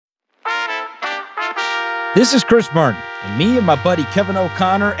This is Chris Vernon, and me and my buddy Kevin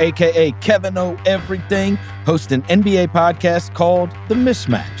O'Connor, a.k.a. Kevin O Everything, host an NBA podcast called The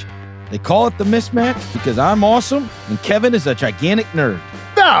Mismatch. They call it The Mismatch because I'm awesome and Kevin is a gigantic nerd.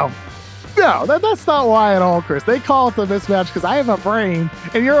 No, that's not why at all, Chris. They call it The Mismatch because I have a brain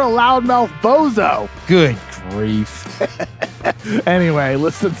and you're a loudmouth bozo. Good grief. Anyway,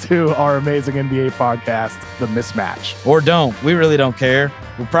 listen to our amazing NBA podcast, The Mismatch. Or don't. We really don't care.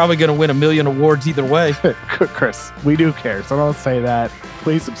 We're probably going to win 1 million awards either way. Chris, we do care, so don't say that.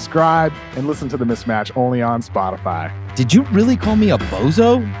 Please subscribe and listen to The Mismatch only on Spotify. Did you really call me a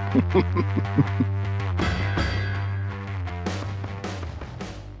bozo?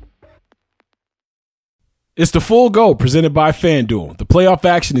 It's the Full Go presented by FanDuel. The playoff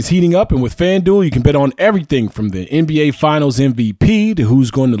action is heating up, and with FanDuel, you can bet on everything from the NBA Finals MVP to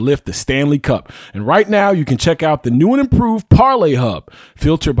who's going to lift the Stanley Cup. And right now, you can check out the new and improved Parlay Hub,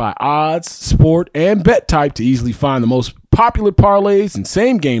 filtered by odds, sport, and bet type to easily find the most popular parlays and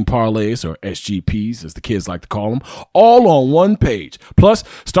same-game parlays, or SGPs as the kids like to call them, all on one page. Plus,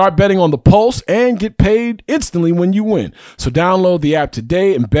 start betting on the pulse and get paid instantly when you win. So download the app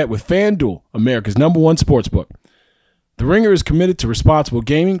today and bet with FanDuel, America's #1 sportsbook. The Ringer is committed to responsible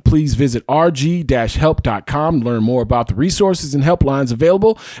gaming. Please visit rg-help.com to learn more about the resources and helplines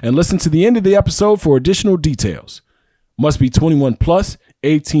available and listen to the end of the episode for additional details. Must be 21 plus,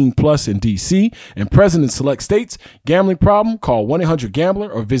 18 plus in D.C. and present in select states. Gambling problem? Call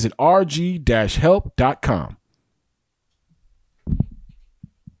 1-800-GAMBLER or visit rg-help.com.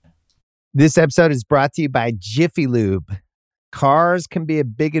 This episode is brought to you by Jiffy Lube. Cars can be a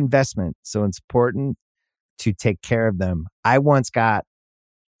big investment, so it's important to take care of them. I once got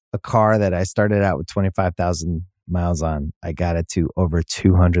a car that I started out with 25,000 miles on. I got it to over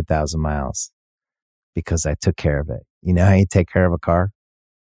 200,000 miles because I took care of it. You know how you take care of a car?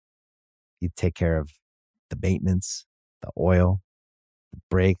 You take care of the maintenance, the oil, the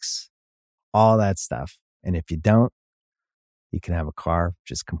brakes, all that stuff. And if you don't, you can have a car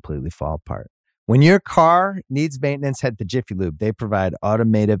just completely fall apart. When your car needs maintenance, head to Jiffy Lube. They provide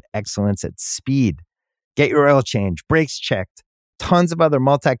automotive excellence at speed. Get your oil change, brakes checked, tons of other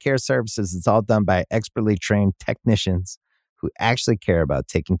multi-care services. It's all done by expertly trained technicians who actually care about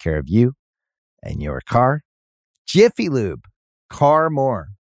taking care of you and your car. Jiffy Lube, car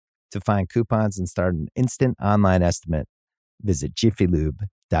more. To find coupons and start an instant online estimate, visit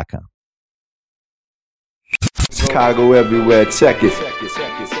jiffylube.com. Chicago everywhere, check it.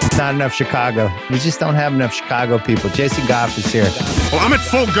 Not enough Chicago. We just don't have enough Chicago people. Jason Goff is here. Well, I'm at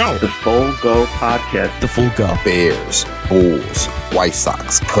Full Go. The Full Go Podcast. The Full Go. Bears, Bulls, White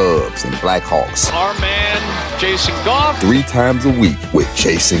Sox, Cubs, and Blackhawks. Our man, Jason Goff. 3 times a week with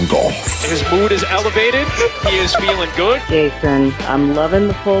Jason Goff. His mood is elevated. He is feeling good. Jason, I'm loving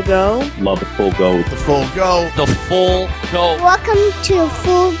the Full Go. Love the Full Go. The Full Go. The Full Go. Welcome to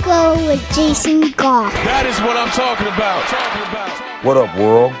Full Go with Jason Goff. That is what I'm talking about. What up,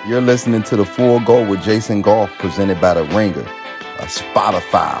 world? You're listening to The Full Go with Jason Goff, presented by The Ringer, a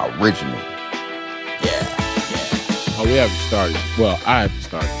Spotify original. Yeah. Oh, we haven't started. Well, I haven't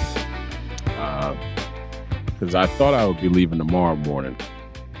started. Because I thought I would be leaving tomorrow morning.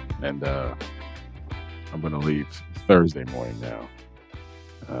 And I'm going to leave Thursday morning now.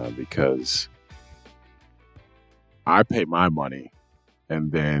 Because I pay my money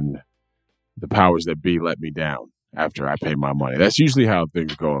and then the powers that be let me down after I pay my money. That's usually how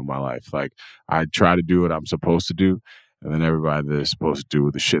things go in my life. Like, I try to do what I'm supposed to do, and then everybody that's supposed to do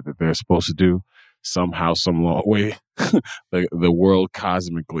the shit that they're supposed to do, somehow, some long way, the world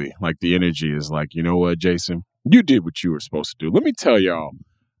cosmically, like the energy is like, you know what, Jason, you did what you were supposed to do. Let me tell y'all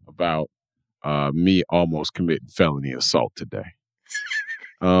about me almost committing felony assault today.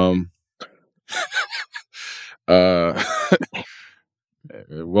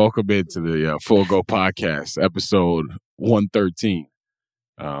 Welcome into the Full Go Podcast, episode 113.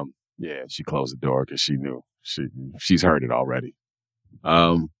 Yeah, she closed the door because she knew she's heard it already.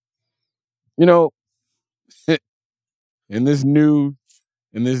 You know, in this new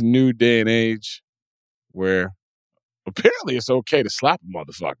day and age where apparently it's okay to slap a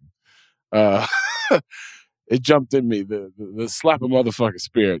motherfucker, it jumped in me. The slap a motherfucker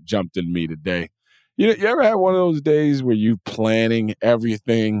spirit jumped in me today. You ever had one of those days where you planning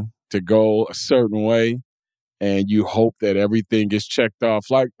everything to go a certain way and you hope that everything gets checked off?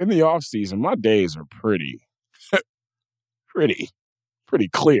 Like in the off season, my days are pretty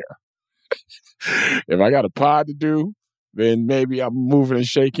clear. If I got a pod to do, then maybe I'm moving and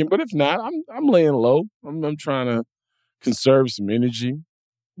shaking. But if not, I'm laying low. I'm trying to conserve some energy.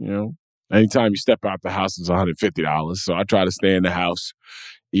 You know, anytime you step out the house, it's $150. So I try to stay in the house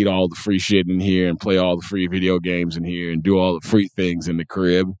eat all the free shit in here and play all the free video games in here and do all the free things in the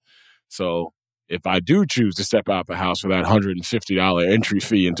crib. So if I do choose to step out the house for that $150 entry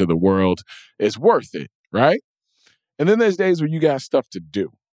fee into the world, it's worth it, right? And then there's days where you got stuff to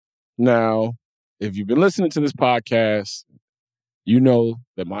do. Now, if you've been listening to this podcast, you know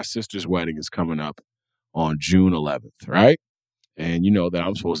that my sister's wedding is coming up on June 11th, right? And you know that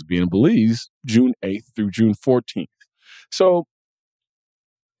I'm supposed to be in Belize June 8th through June 14th. So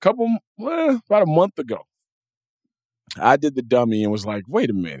about a month ago, I did the dummy and was like, wait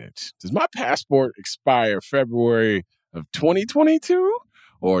a minute, does my passport expire February of 2022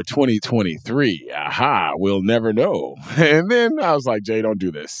 or 2023? Aha, we'll never know. And then I was like, Jay, don't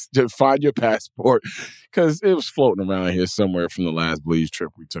do this. Just find your passport, because it was floating around here somewhere from the last Belize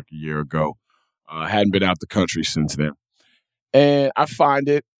trip we took a year ago. Hadn't been out the country since then. And I find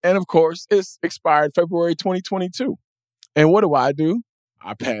it, and of course, it's expired February 2022. And what do?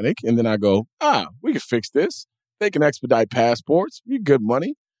 I panic, and then I go, we can fix this. They can expedite passports. You good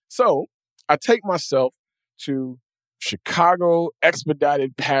money. So I take myself to Chicago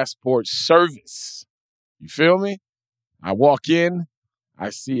Expedited Passport Service. You feel me? I walk in. I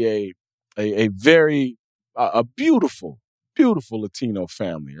see a very beautiful, beautiful Latino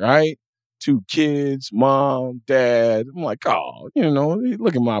family, right? 2 kids, mom, dad. I'm like, oh,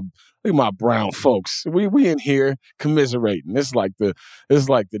 look at my brown folks. We in here commiserating. It's like the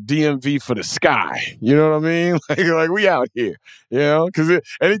DMV for the sky. You know what I mean? Like we out here. Because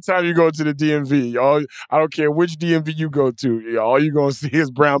anytime you go to the DMV, I don't care which DMV you go to, all you're gonna see is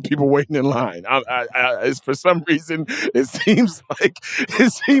brown people waiting in line. It's for some reason it seems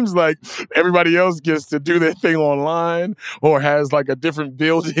like everybody else gets to do their thing online or has like a different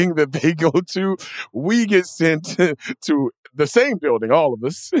building that they go to. We get sent to the same building, all of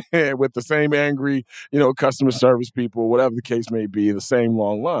us, with the same angry, customer service people, whatever the case may be, the same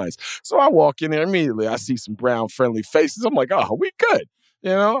long lines. So I walk in there immediately. I see some brown, friendly faces. I'm like, oh, we good.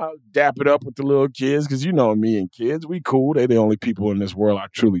 I'll dap it up with the little kids because me and kids, we cool. They're the only people in this world I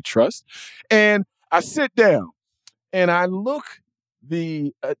truly trust. And I sit down and I look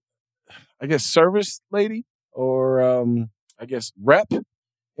the, service lady or, rep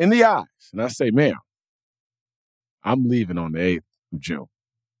in the eyes. And I say, ma'am, I'm leaving on the 8th of June.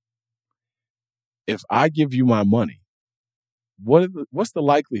 If I give you my money, what's the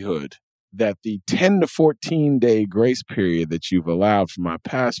likelihood that the 10 to 14 day grace period that you've allowed for my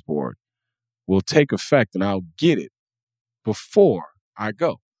passport will take effect and I'll get it before I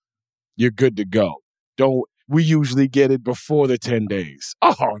go? You're good to go. We usually get it before the 10 days.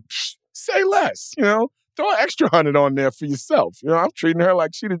 Oh, say less, Throw an extra 100 on there for yourself. I'm treating her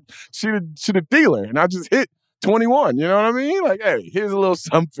like she the dealer and I just hit 21, you know what I mean? Like, hey, here's a little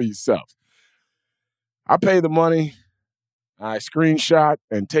something for yourself. I pay the money. I screenshot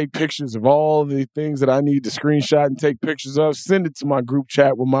and take pictures of all the things that I need to screenshot and take pictures of, send it to my group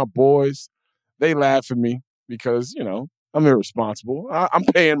chat with my boys. They laugh at me because, I'm irresponsible. I'm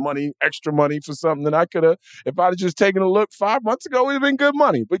paying extra money for something that I could have, if I'd have just taken a look 5 months ago, it would have been good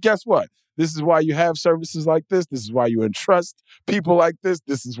money. But guess what? This is why you have services like this. This is why you entrust people like this.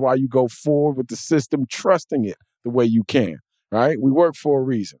 This is why you go forward with the system, trusting it the way you can, right? We work for a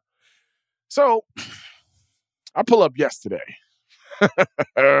reason. So I pull up yesterday.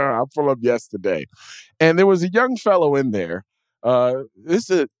 And there was a young fellow in there. This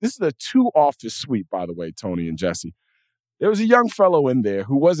is a 2-office suite, by the way, Tony and Jesse. There was a young fellow in there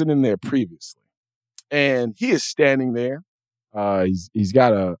who wasn't in there previously. And he is standing there. He's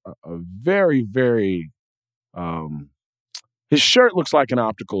got a very, very, his shirt looks like an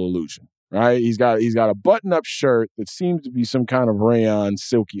optical illusion, right? He's got a button-up shirt that seems to be some kind of rayon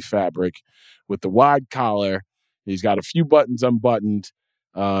silky fabric with the wide collar. He's got a few buttons unbuttoned.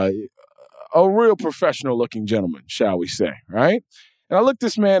 A real professional-looking gentleman, shall we say, right? And I look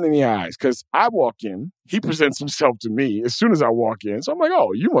this man in the eyes because I walk in. He presents himself to me as soon as I walk in. So I'm like,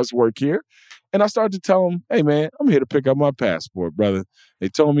 oh, you must work here. And I started to tell him, hey, man, I'm here to pick up my passport, brother. They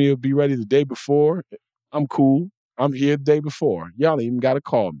told me it'll be ready the day before. I'm cool. I'm here the day before. Y'all ain't even got to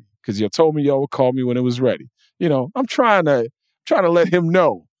call me because you told me y'all would call me when it was ready. I'm trying to let him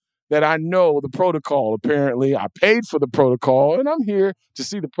know that I know the protocol, apparently. I paid for the protocol, and I'm here to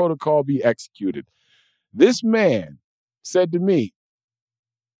see the protocol be executed. This man said to me,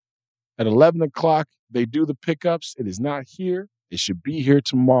 at 11 o'clock, they do the pickups. It is not here. It should be here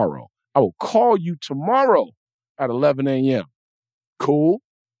tomorrow. I will call you tomorrow at 11 a.m. Cool.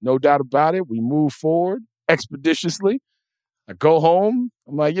 No doubt about it. We move forward expeditiously. I go home.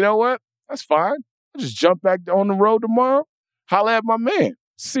 I'm like, you know what? That's fine. I'll just jump back on the road tomorrow. Holla at my man.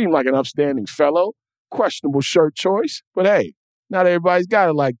 Seemed like an upstanding fellow. Questionable shirt choice. But hey, Not everybody's got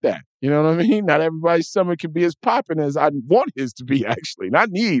it like that. You know what I mean? Not everybody's summer can be as popping as I want his to be, actually. Not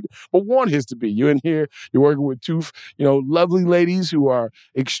need, but want his to be. You in here, you're working with two, lovely ladies who are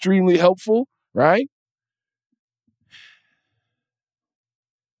extremely helpful, right?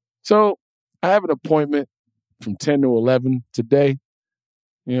 So I have an appointment from 10 to 11 today.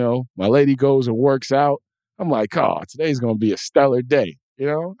 My lady goes and works out. I'm like, oh, today's going to be a stellar day. I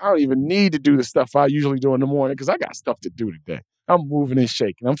don't even need to do the stuff I usually do in the morning because I got stuff to do today. I'm moving and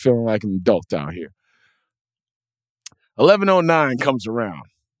shaking. I'm feeling like an adult out here. 11:09 comes around.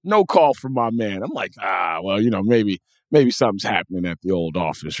 No call from my man. I'm like, maybe something's happening at the old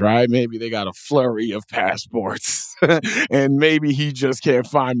office, right? Maybe they got a flurry of passports and maybe he just can't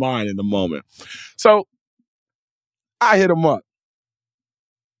find mine in the moment. So I hit him up.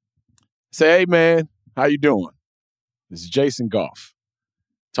 Say, hey, man, how you doing? This is Jason Goff.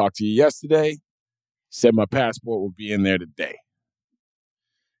 Talked to you yesterday. Said my passport will be in there today.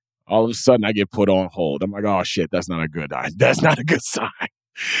 All of a sudden, I get put on hold. I'm like, oh, shit, that's not a good sign.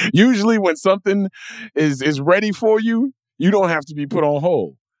 Usually when something is ready for you, you don't have to be put on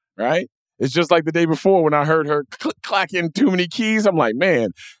hold, right? It's just like the day before when I heard her clacking too many keys. I'm like, man,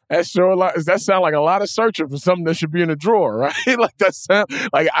 that sound like a lot of searching for something that should be in a drawer, right?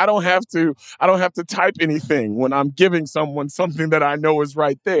 I don't have to type anything when I'm giving someone something that I know is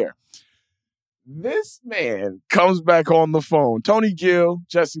right there. This man comes back on the phone. Tony Gill,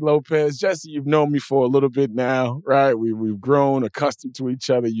 Jesse Lopez. Jesse, you've known me for a little bit now, right? We've grown accustomed to each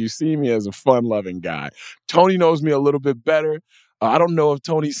other. You see me as a fun-loving guy. Tony knows me a little bit better. I don't know if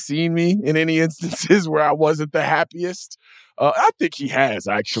Tony's seen me in any instances where I wasn't the happiest. I think he has,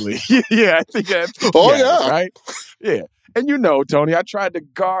 actually. Yeah, I think he has, right? Yeah. And Tony, I tried to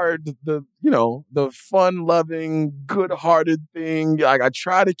guard the fun-loving, good-hearted thing. Like, I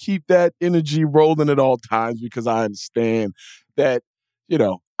try to keep that energy rolling at all times because I understand that,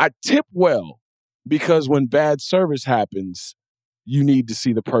 I tip well because when bad service happens, you need to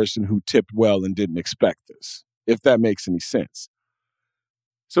see the person who tipped well and didn't expect this, if that makes any sense.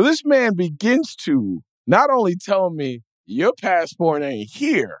 So this man begins to not only tell me, your passport ain't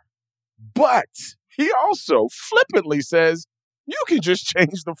here, but he also flippantly says, you can just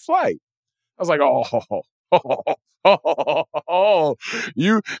change the flight. I was like,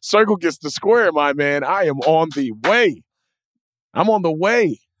 you circle gets the square, my man. I am on the way. I'm on the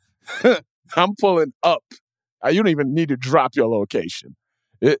way. I'm pulling up. You don't even need to drop your location.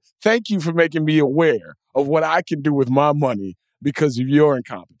 Thank you for making me aware of what I can do with my money because of your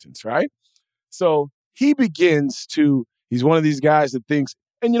incompetence, right? So he begins to, he's one of these guys that thinks,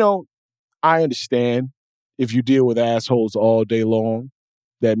 and I understand if you deal with assholes all day long,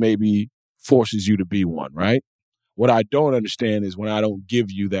 that maybe forces you to be one, right? What I don't understand is when I don't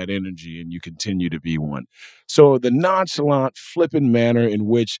give you that energy and you continue to be one. So the nonchalant, flippant manner in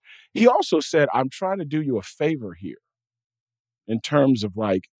which he also said, I'm trying to do you a favor here in terms of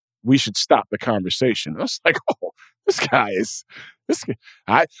we should stop the conversation. I was like,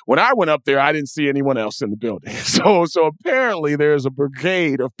 when I went up there, I didn't see anyone else in the building. So apparently there's a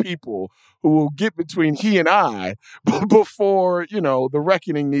brigade of people who will get between he and I before, the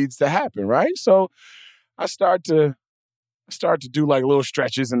reckoning needs to happen, right? So I start to do little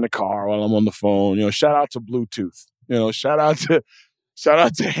stretches in the car while I'm on the phone. Shout out to Bluetooth. Shout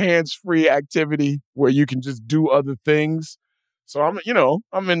out to hands-free activity where you can just do other things. So I'm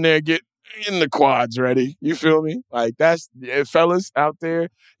in there getting the quads ready. You feel me? Fellas out there,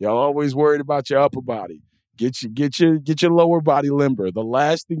 y'all always worried about your upper body. Get your lower body limber. The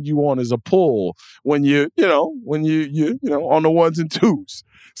last thing you want is a pull when you on the ones and twos.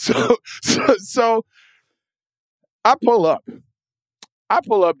 So I pull up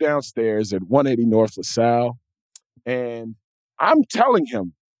downstairs at 180 North LaSalle, and I'm telling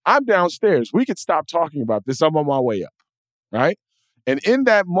him, I'm downstairs. We could stop talking about this. I'm on my way up, right? And in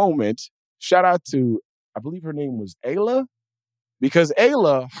that moment, shout out to, I believe her name was Ayla, because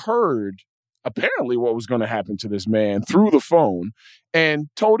Ayla heard apparently what was going to happen to this man through the phone and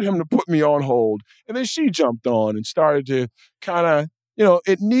told him to put me on hold. And then she jumped on and started to kind of,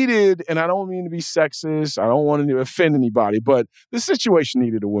 it needed, and I don't mean to be sexist, I don't want to offend anybody, but the situation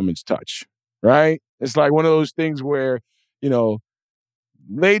needed a woman's touch, right? It's like one of those things where,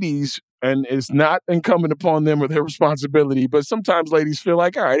 ladies, and it's not incumbent upon them or their responsibility, but sometimes ladies feel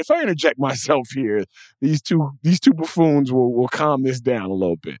like, all right, if I interject myself here, these two buffoons will calm this down a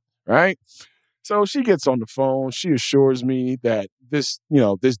little bit, right? So she gets on the phone. She assures me that this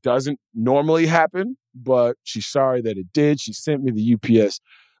doesn't normally happen, but she's sorry that it did. She sent me the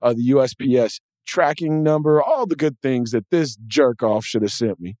USPS tracking number, all the good things that this jerk off should have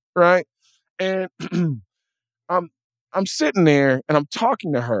sent me, right? And I'm sitting there and I'm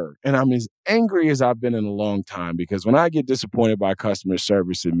talking to her, and I'm as angry as I've been in a long time, because when I get disappointed by customer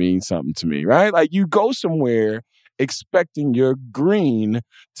service, it means something to me, right? Like, you go somewhere expecting your green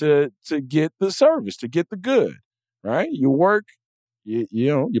to get the service, to get the good, right? You work,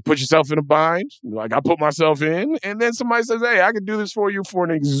 you put yourself in a bind, like I put myself in, and then somebody says, hey, I can do this for you for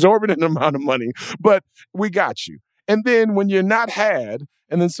an exorbitant amount of money, but we got you. And then when you're not had,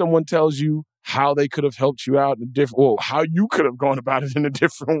 and then someone tells you how they could have helped you out in a different, well, how you could have gone about it in a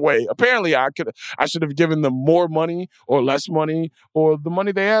different way. Apparently, I should have given them more money or less money or the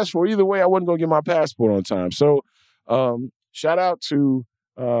money they asked for. Either way, I wasn't going to get my passport on time. So, shout out to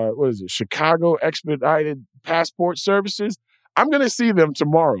Chicago Expedited Passport Services. I'm going to see them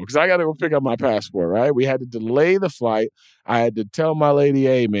tomorrow because I got to go pick up my passport, right? We had to delay the flight. I had to tell my lady,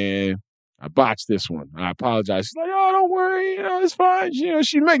 hey, man, I botched this one. I apologize. She's like, oh, don't worry. It's fine.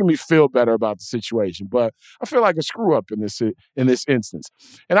 She's making me feel better about the situation. But I feel like a screw up in this instance.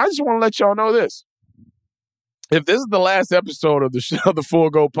 And I just want to let y'all know this. If this is the last episode of the Full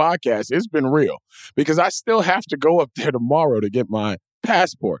Go podcast, it's been real, because I still have to go up there tomorrow to get my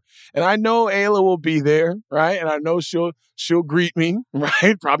passport. And I know Ayla will be there, right? And I know she'll greet me,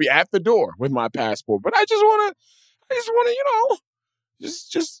 right? Probably at the door with my passport. But I just want to,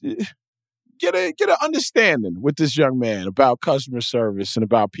 just get an understanding with this young man about customer service and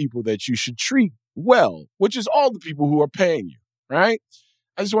about people that you should treat well, which is all the people who are paying you, right?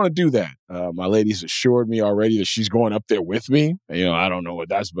 I just want to do that. My lady's assured me already that she's going up there with me. I don't know what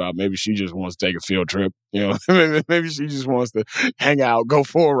that's about. Maybe she just wants to take a field trip. Maybe she just wants to hang out, go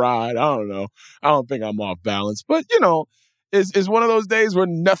for a ride. I don't know. I don't think I'm off balance. But, it's one of those days where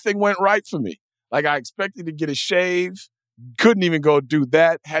nothing went right for me. Like, I expected to get a shave. Couldn't even go do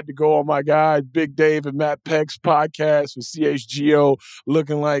that. Had to go on my guy, Big Dave and Matt Peck's podcast with CHGO,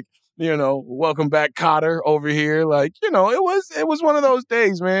 looking like, welcome back Cotter over here. Like, it was one of those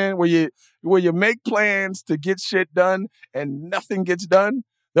days, man, where you make plans to get shit done and nothing gets done.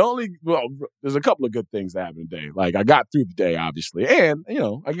 There's a couple of good things that happened today. Like, I got through the day, obviously. And,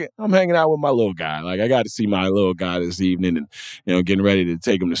 I'm hanging out with my little guy. Like, I got to see my little guy this evening and, getting ready to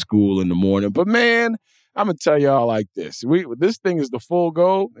take him to school in the morning. But, man, I'm going to tell y'all like this. This thing is the full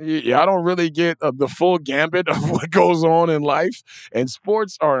go. I don't really get the full gambit of what goes on in life, and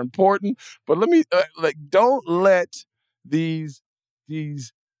sports are important. But let me, don't let these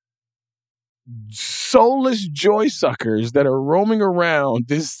soulless joy suckers that are roaming around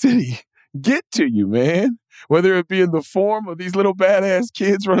this city get to you, man. Whether it be in the form of these little badass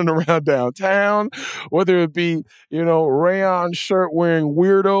kids running around downtown, whether it be, rayon shirt wearing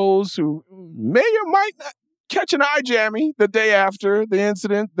weirdos who may or might not catch an eye jammy the day after the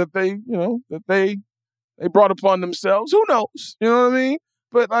incident that they brought upon themselves. Who knows? You know what I mean?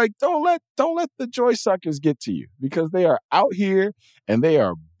 But don't let the joy suckers get to you, because they are out here and they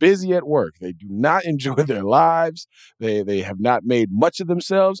are busy at work. They do not enjoy their lives. They have not made much of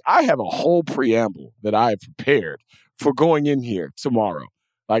themselves. I have a whole preamble that I have prepared for going in here tomorrow.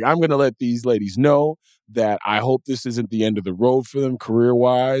 Like, I'm going to let these ladies know that I hope this isn't the end of the road for them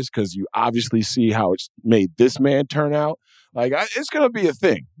career-wise, because you obviously see how it's made this man turn out. Like, it's going to be a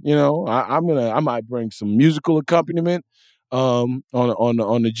thing. I might bring some musical accompaniment on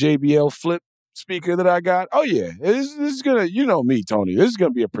the JBL Flip speaker that I got. Oh yeah, this is gonna, me, Tony. This is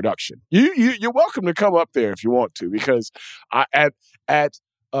gonna be a production. You're welcome to come up there if you want to, because I'd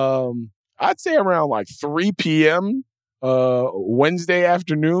say around like 3 p.m. Wednesday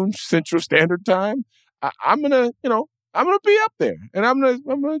afternoon Central Standard Time, I'm gonna be up there, and I'm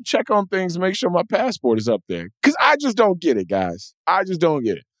gonna check on things and make sure my passport is up there, because I just don't get it, guys. I just don't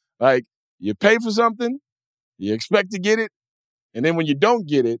get it. Like, you pay for something, you expect to get it, and then when you don't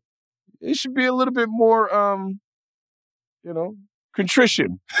get it, it should be a little bit more,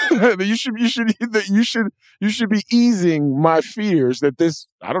 contrition. you should be easing my fears that this,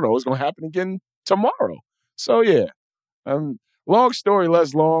 I don't know, is going to happen again tomorrow. So yeah, long story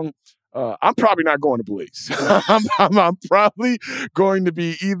less long. I'm probably not going to police. I'm probably going to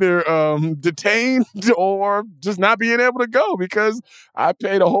be either detained or just not being able to go, because I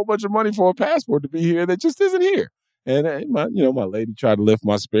paid a whole bunch of money for a passport to be here that just isn't here. And my lady tried to lift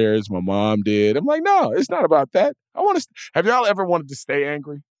my spirits. My mom did. I'm like, no, it's not about that. I want to. Have y'all ever wanted to stay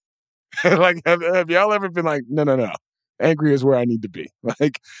angry? Like, have y'all ever been like, no, angry is where I need to be.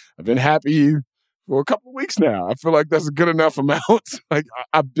 Like, I've been happy for a couple of weeks now. I feel like that's a good enough amount. Like,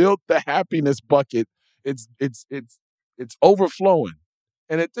 I built the happiness bucket. It's overflowing.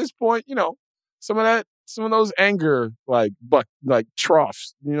 And at this point, some of those anger like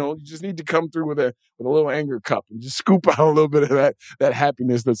troughs, you just need to come through with a little anger cup and just scoop out a little bit of that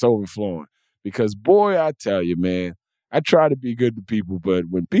happiness that's overflowing. Because boy, I tell you, man, I try to be good to people, but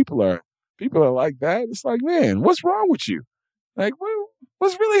when people are like that, it's like, man, what's wrong with you? Like,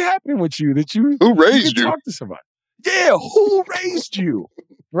 what's really happening with you that you who raised you? Talk to somebody. Yeah, who raised you?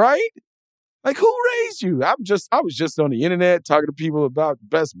 Right? Like, who raised you? I was just on the internet talking to people about the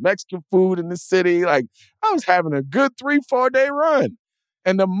best Mexican food in the city. Like, I was having a good 3-4 day run.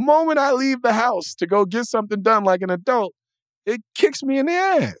 And the moment I leave the house to go get something done like an adult, it kicks me in the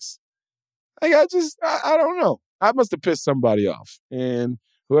ass. Like, I don't know. I must have pissed somebody off. And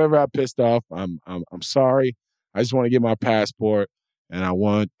whoever I pissed off, I'm sorry. I just want to get my passport, and I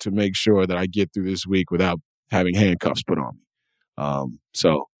want to make sure that I get through this week without having handcuffs put on me.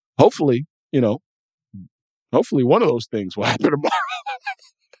 So hopefully, hopefully one of those things will happen tomorrow.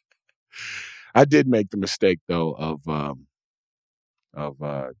 I did make the mistake, though, of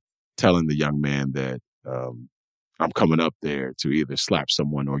telling the young man that I'm coming up there to either slap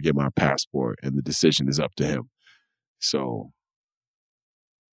someone or get my passport, and the decision is up to him. So,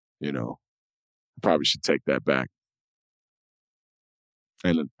 I probably should take that back.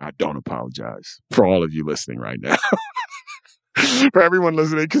 And I don't apologize for all of you listening right now. For everyone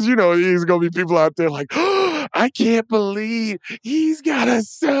listening, because there's going to be people out there like, oh, I can't believe he's got a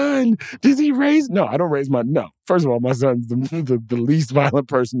son. Does he raise? No, I don't raise no. First of all, my son's the least violent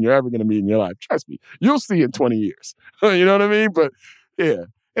person you're ever going to meet in your life. Trust me. You'll see in 20 years. You know what I mean? But yeah,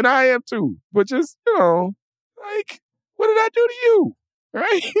 and I am too. But just, like, what did I do to you?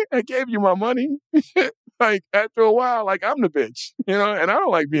 Right? I gave you my money. Like, after a while, like, I'm the bitch, and I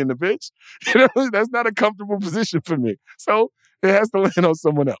don't like being the bitch. That's not a comfortable position for me. So it has to land on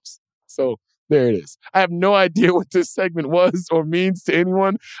someone else. So there it is. I have no idea what this segment was or means to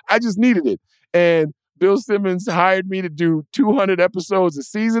anyone. I just needed it. And Bill Simmons hired me to do 200 episodes a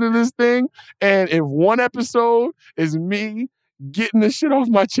season of this thing. And if one episode is me getting the shit off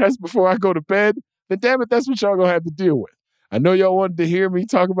my chest before I go to bed, then damn it, that's what y'all gonna have to deal with. I know y'all wanted to hear me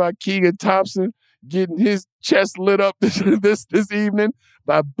talk about Keegan Thompson getting his chest lit up this evening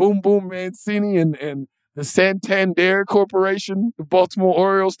by Boom Boom Mancini and the Santander Corporation, the Baltimore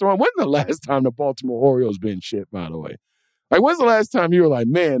Orioles throwing. When's the last time the Baltimore Orioles been shit, by the way? Like, when's the last time you were like,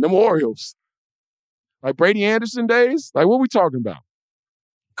 man, them Orioles? Like Brady Anderson days? Like, what are we talking about?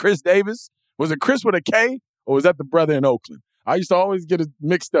 Chris Davis? Was it Chris with a K, or was that the brother in Oakland? I used to always get it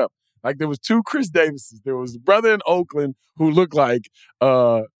mixed up. Like, there was two Chris Davises. There was the brother in Oakland who looked like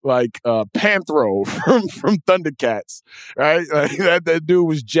Panthro from Thundercats, right? Like, that dude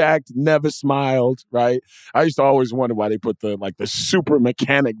was jacked, never smiled, right? I used to always wonder why they put the super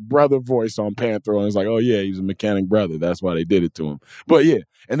mechanic brother voice on Panthro, and it's like, oh yeah, he was a mechanic brother. That's why they did it to him. But yeah,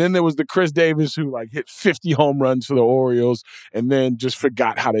 and then there was the Chris Davis who like hit 50 home runs for the Orioles, and then just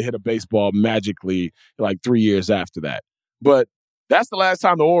forgot how to hit a baseball magically like 3 years after that. But that's the last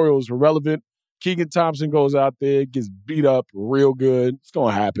time the Orioles were relevant. Keegan Thompson goes out there, gets beat up real good. It's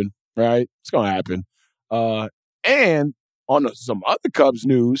going to happen, right? It's going to happen. And on some other Cubs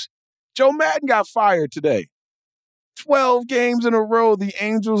news, Joe Maddon got fired today. 12 games in a row the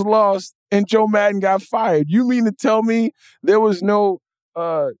Angels lost, and Joe Maddon got fired. You mean to tell me there was no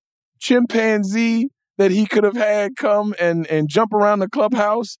chimpanzee that he could have had come and jump around the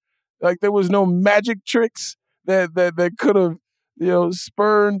clubhouse? Like, there was no magic tricks that could have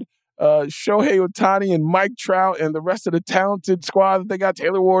spurned Shohei Ohtani and Mike Trout and the rest of the talented squad that they got,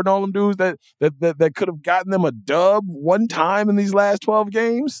 Taylor Ward and all them dudes that could have gotten them a dub one time in these last 12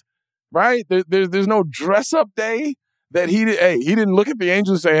 games, right? There's no dress-up day that he didn't look at the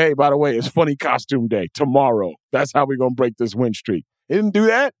Angels and say, hey, by the way, it's funny costume day tomorrow. That's how we're going to break this win streak. He didn't do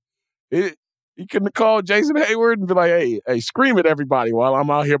that. He couldn't have called Jason Hayward and be like, hey, scream at everybody while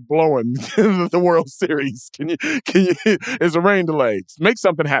I'm out here blowing the World Series. Can you, it's a rain delay. Make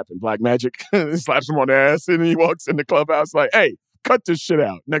something happen, Black Magic. Slaps him on the ass, and he walks in the clubhouse like, hey, cut this shit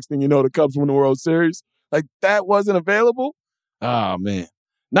out. Next thing you know, the Cubs win the World Series. Like, that wasn't available? Oh, man.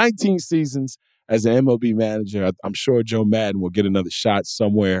 19 seasons as an MLB manager. I'm sure Joe Maddon will get another shot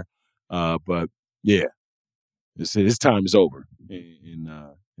somewhere. But, yeah, his time is over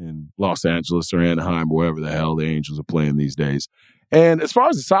in Los Angeles or Anaheim, wherever the hell the Angels are playing these days. And as far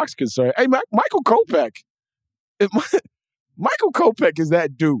as the Sox are concerned, hey, Michael Kopech is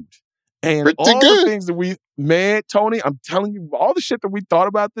that dude. And pretty all good. The things that Tony, I'm telling you, all the shit that we thought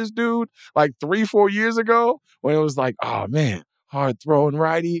about this dude like 3-4 years ago, when it was like, oh man, hard throwing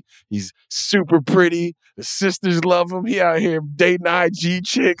righty, he's super pretty, the sisters love him, he out here dating IG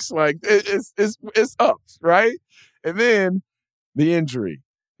chicks, like it's up, right? And then the injury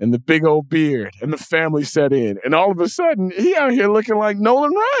and the big old beard and the family set in, and all of a sudden he out here looking like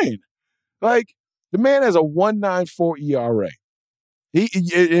Nolan Ryan. Like, the man has a 1.94 ERA.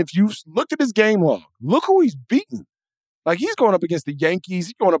 If you looked at his game log, look who he's beaten. Like, he's going up against the Yankees.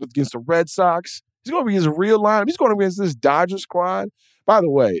 He's going up against the Red Sox. He's going up against a real lineup. He's going up against this Dodger squad. By the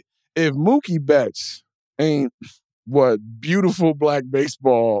way, if Mookie Betts ain't what beautiful black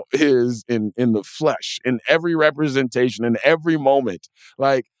baseball is in the flesh, in every representation, in every moment,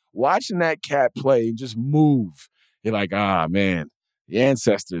 like, watching that cat play and just move, you're like, man, the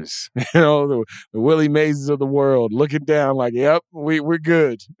ancestors, the Willie Mazes of the world looking down like, yep, we're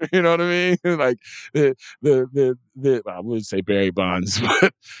good. You know what I mean? Like the I wouldn't say Barry Bonds,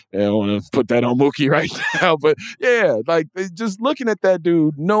 but I don't want to put that on Mookie right now. But yeah, like, just looking at that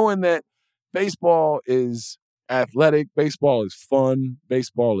dude, knowing that baseball is athletic, baseball is fun,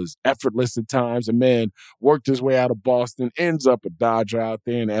 baseball is effortless at times. A man worked his way out of Boston, ends up a Dodger out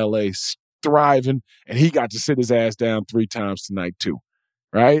there in LA, thriving, and he got to sit his ass down 3 times tonight too,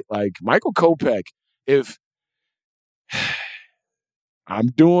 right? Like, Michael Kopech, if I'm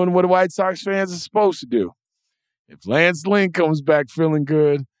doing what White Sox fans are supposed to do, if Lance Lynn comes back feeling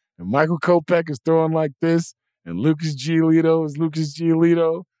good and Michael Kopech is throwing like this and Lucas Giolito is Lucas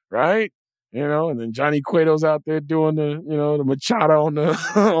Giolito, right? And then Johnny Cueto's out there doing the Machado on the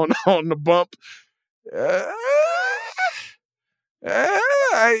on the bump.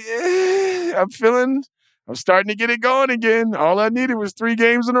 I'm starting to get it going again. All I needed was 3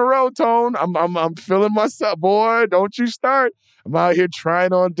 games in a row, Tone. I'm feeling myself. Boy, don't you start. I'm out here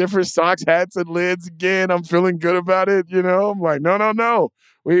trying on different socks, hats, and lids again. I'm feeling good about it. I'm like, no.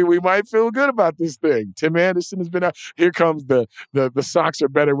 We might feel good about this thing. Tim Anderson has been out. Here comes the Sox are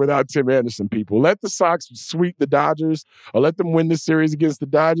better without Tim Anderson, people. Let the Sox sweep the Dodgers or let them win the series against the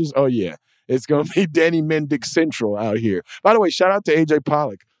Dodgers. Oh, yeah. It's going to be Danny Mendick Central out here. By the way, shout out to A.J.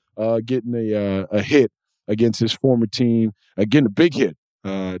 Pollock getting a hit against his former team. Getting a big hit,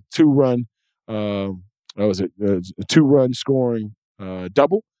 2-run. A 2-run scoring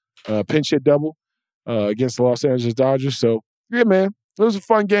double, pinch hit double against the Los Angeles Dodgers. So, yeah, man, it was a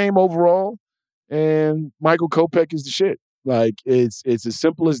fun game overall. And Michael Kopech is the shit. Like, it's as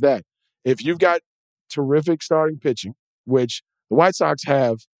simple as that. If you've got terrific starting pitching, which the White Sox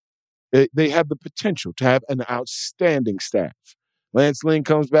have, they have the potential to have an outstanding staff. Lance Lynn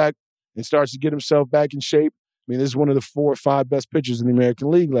comes back and starts to get himself back in shape. I mean, this is one of the 4 or 5 best pitchers in the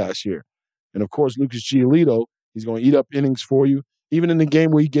American League last year. And, of course, Lucas Giolito, he's going to eat up innings for you, even in the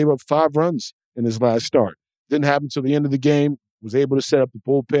game where he gave up 5 runs in his last start. Didn't happen until the end of the game, was able to set up the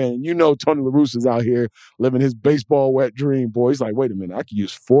bullpen. And Tony La Russa's out here living his baseball wet dream, boy. He's like, wait a minute, I could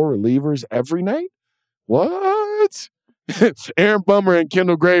use 4 relievers every night? What? Aaron Bummer and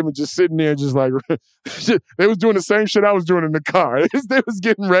Kendall Graveman just sitting there just like, they was doing the same shit I was doing in the car. They was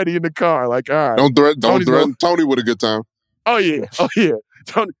getting ready in the car. Like, all right. Don't threaten Tony with a good time. Oh, yeah.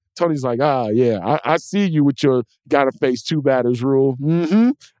 Tony's like, yeah, I see you with your gotta face 2 batters rule. Mm-hmm.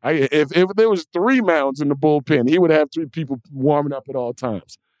 If there was 3 mounds in the bullpen, he would have 3 people warming up at all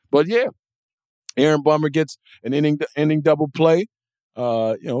times. But yeah, Aaron Bummer gets an inning double play.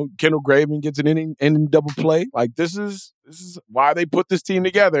 Kendall Graveman gets an inning double play. Like, this is why they put this team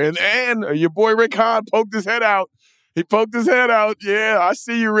together. And your boy Rick Hahn poked his head out. He poked his head out. Yeah, I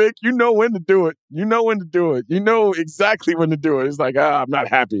see you, Rick. You know when to do it. You know exactly when to do it. It's like, I'm not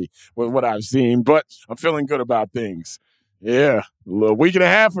happy with what I've seen, but I'm feeling good about things. Yeah, a week and a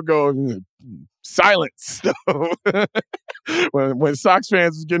half ago, silence. when Sox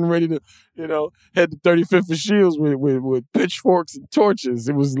fans was getting ready to, head to 35th and Shields with pitchforks and torches,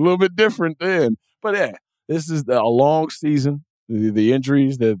 it was a little bit different then. But yeah, this is a long season. The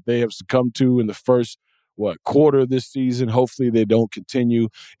injuries that they have succumbed to in the first quarter of this season. Hopefully they don't continue.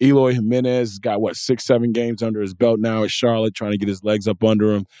 Eloy Jimenez has got 6-7 games under his belt now at Charlotte, trying to get his legs up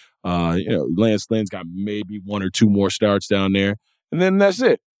under him. Lance Lynn's got maybe 1 or 2 more starts down there, and then that's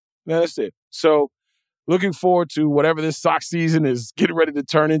it. So looking forward to whatever this Sox season is getting ready to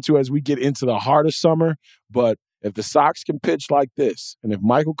turn into as we get into the heart of summer. But if the Sox can pitch like this, and if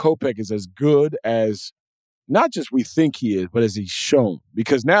Michael Kopech is as good as not just we think he is, but as he's shown,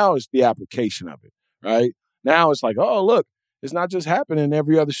 because now it's the application of it. Right? Now it's like, oh, look, it's not just happening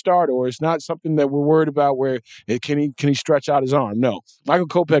every other start, or it's not something that we're worried about where can he stretch out his arm? No. Michael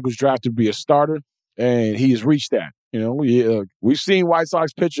Kopech was drafted to be a starter, and he has reached that. We've seen White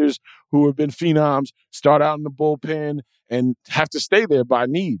Sox pitchers who have been phenoms start out in the bullpen and have to stay there by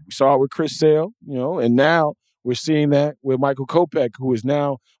need. We saw it with Chris Sale, and now we're seeing that with Michael Kopech, who is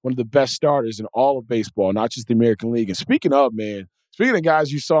now one of the best starters in all of baseball, not just the American League. And speaking of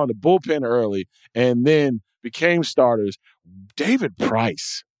guys you saw in the bullpen early and then became starters, David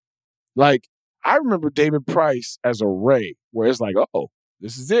Price. Like, I remember David Price as a Ray, where it's like, oh,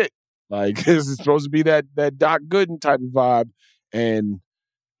 this is it. Like, this is supposed to be that Doc Gooden type of vibe. And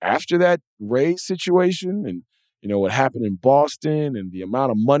after that Ray situation, and what happened in Boston and the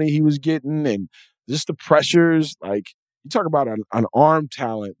amount of money he was getting and just the pressures. Like, you talk about an arm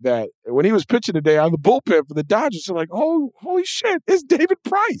talent that when he was pitching today on the bullpen for the Dodgers, they're like, oh, holy shit, it's David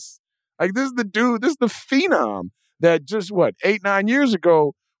Price. Like, this is the dude, this is the phenom that just, 8-9 years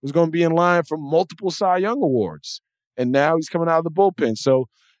ago was going to be in line for multiple Cy Young awards. And now he's coming out of the bullpen. So,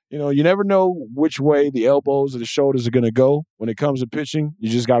 you never know which way the elbows or the shoulders are going to go when it comes to pitching. You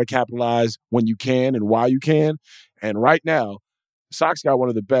just got to capitalize when you can and while you can. And right now, Sox got one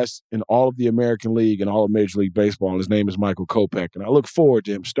of the best in all of the American League and all of Major League Baseball, and his name is Michael Kopech. And I look forward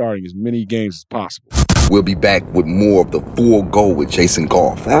to him starting as many games as possible. We'll be back with more of the Full Go with Jason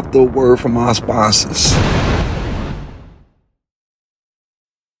Goff after a word from our sponsors.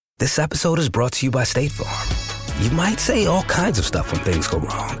 This episode is brought to you by State Farm. You might say all kinds of stuff when things go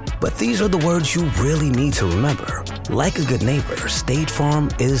wrong, but these are the words you really need to remember. Like a good neighbor, State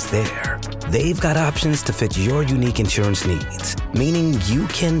Farm is there. They've got options to fit your unique insurance needs, meaning you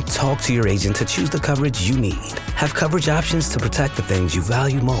can talk to your agent to choose the coverage you need. Have coverage options to protect the things you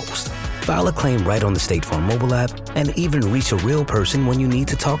value most. File a claim right on the State Farm mobile app and even reach a real person when you need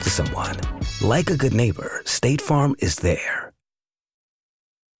to talk to someone. Like a good neighbor, State Farm is there.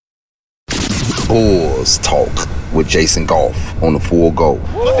 Bulls Talk with Jason Goff on the Full Go.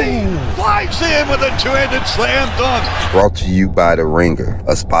 Flies in with a two-handed slam dunk. Brought to you by The Ringer,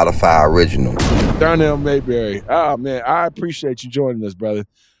 a Spotify original. Darnell Mayberry. Oh, man, I appreciate you joining us, brother.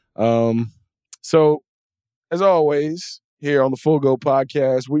 So, as always, here on the Full Go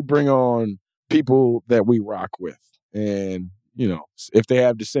podcast, we bring on people that we rock with. And, if they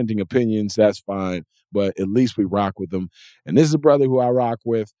have dissenting opinions, that's fine. But at least we rock with them. And this is a brother who I rock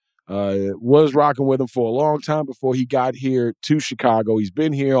with. Was rocking with him for a long time before he got here to Chicago. He's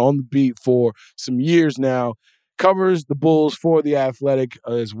been here on the beat for some years now, covers the Bulls for The Athletic,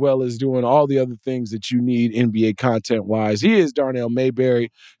 as well as doing all the other things that you need NBA content-wise. He is Darnell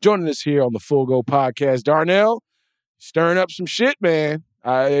Mayberry, joining us here on the Full Go podcast. Darnell, stirring up some shit, man.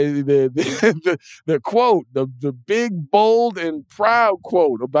 The quote, the big, bold, and proud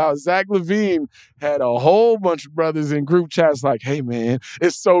quote about Zach LaVine had a whole bunch of brothers in group chats like, hey, man,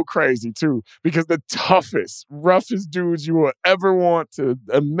 it's so crazy, too, because the toughest, roughest dudes you will ever want to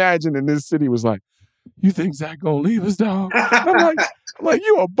imagine in this city was like, you think Zach gonna leave us, dog? I'm like,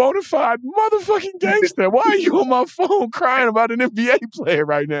 you a bona fide motherfucking gangster. Why are you on my phone crying about an NBA player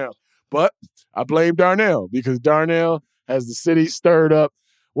right now? But I blame Darnell because Darnell has the city stirred up.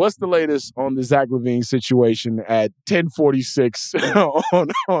 What's the latest on the Zach LaVine situation at 10:46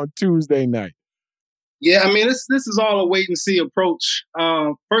 on Tuesday night? Yeah, I mean, this is all a wait-and-see approach.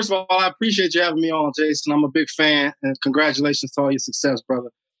 First of all, I appreciate you having me on, Jason. I'm a big fan, and congratulations to all your success, brother.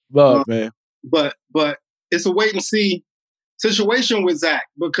 Love, man. But it's a wait-and-see situation with Zach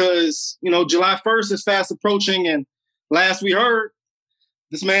because, July 1st is fast approaching, and last we heard,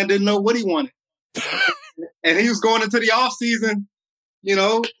 this man didn't know what he wanted. And he was going into the offseason,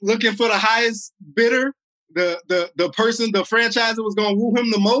 looking for the highest bidder, the person, the franchise that was going to woo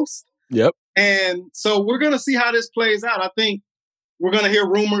him the most. Yep. And so we're going to see how this plays out. I think we're going to hear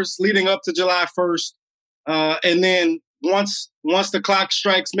rumors leading up to July 1st. And then once the clock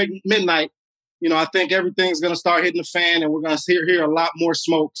strikes midnight, I think everything's going to start hitting the fan and we're going to hear a lot more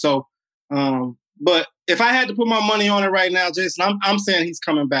smoke. So, but if I had to put my money on it right now, Jason, I'm saying he's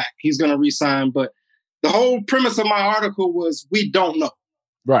coming back. He's going to re-sign. But the whole premise of my article was we don't know.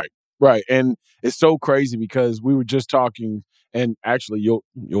 Right. And it's so crazy because we were just talking, and actually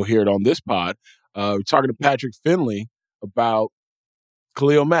you'll hear it on this pod, we're talking to Patrick Finley about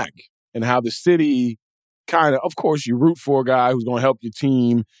Khalil Mack and how the city of course, you root for a guy who's going to help your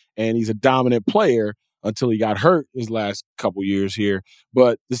team, and he's a dominant player until he got hurt his last couple years here.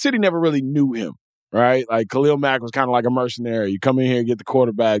 But the city never really knew him, right? Like Khalil Mack was kind of like a mercenary. You come in here, get the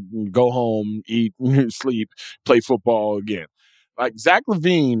quarterback, go home, eat, sleep, play football again. Like Zach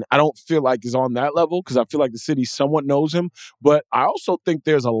LaVine, I don't feel like is on that level because I feel like the city somewhat knows him. But I also think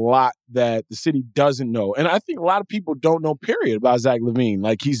there's a lot that the city doesn't know. And I think a lot of people don't know, period, about Zach LaVine.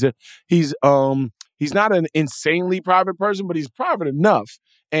 Like he's not an insanely private person, but he's private enough.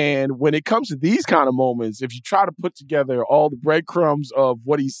 And when it comes to these kind of moments, if you try to put together all the breadcrumbs of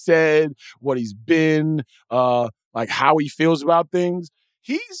what he said, what he's been, like how he feels about things,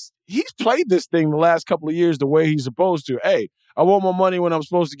 he's played this thing the last couple of years the way he's supposed to. Hey, I want my money when I'm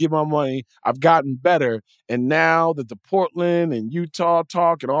supposed to get my money. I've gotten better. And now that the Portland and Utah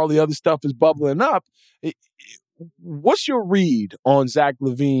talk and all the other stuff is bubbling up, what's your read on Zach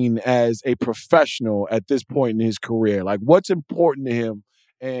LaVine as a professional at this point in his career? Like, what's important to him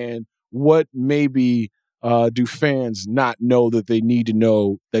and what maybe do fans not know that they need to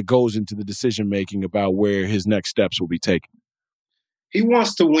know that goes into the decision-making about where his next steps will be taken? He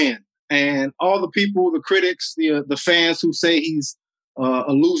wants to win. And all the people, the critics, the fans who say he's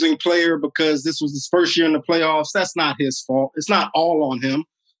a losing player because this was his first year in the playoffs, that's not his fault. It's not all on him.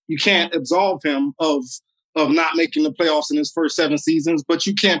 You can't absolve him of not making the playoffs in his first 7 seasons, but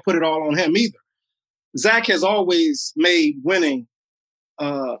you can't put it all on him either. Zach has always made winning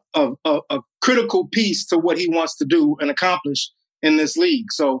a critical piece to what he wants to do and accomplish in this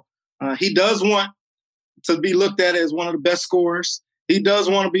league. So he does want to be looked at as one of the best scorers. He does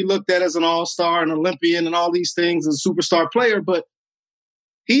want to be looked at as an all-star, an Olympian, and all these things as a superstar player. But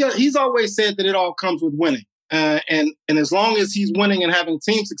he's always said that it all comes with winning. And as long as he's winning and having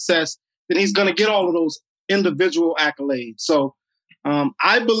team success, then he's going to get all of those individual accolades. So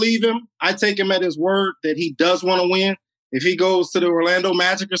I believe him. I take him at his word that he does want to win. If he goes to the Orlando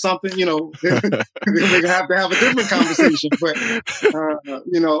Magic or something, they're going to have a different conversation. But,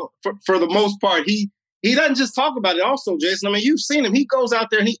 for the most part, he doesn't just talk about it also, Jason. I mean, you've seen him. He goes out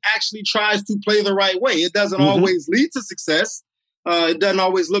there and he actually tries to play the right way. It doesn't always lead to success. It doesn't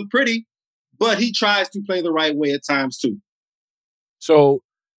always look pretty, but he tries to play the right way at times too. So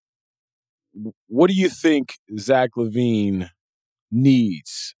what do you think Zach LaVine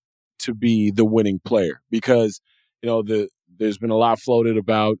needs to be the winning player? Because, there's been a lot floated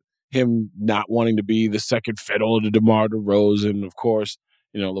about him not wanting to be the second fiddle to DeMar DeRozan. Of course,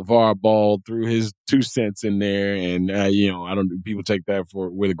 LeVar Ball threw his 2 cents in there, and I don't. People take that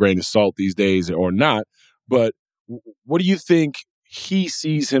with a grain of salt these days, or not. But what do you think he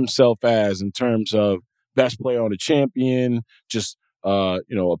sees himself as in terms of best player on a champion? Just a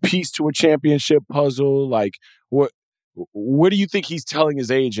piece to a championship puzzle. Like what do you think he's telling his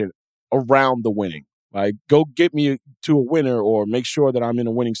agent around the winning? Like, go get me to a winner, or make sure that I'm in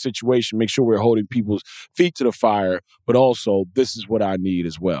a winning situation. Make sure we're holding people's feet to the fire, but also this is what I need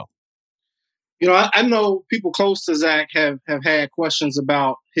as well. I know people close to Zach have had questions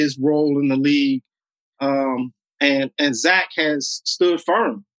about his role in the league, and Zach has stood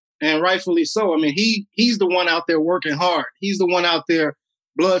firm, and rightfully so. I mean, he's the one out there working hard. He's the one out there,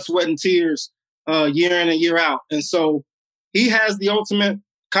 blood, sweat, and tears, year in and year out, and so he has the ultimate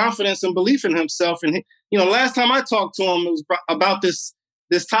confidence and belief in himself. And last time I talked to him, it was about this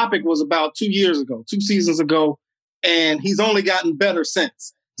topic was about 2 seasons ago, and he's only gotten better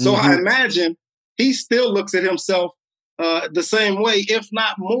since. So I imagine he still looks at himself the same way, if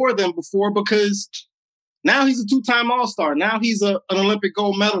not more than before, because now he's a 2-time All-Star. Now he's an Olympic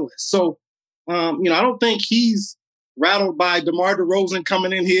gold medalist. So, I don't think he's rattled by DeMar DeRozan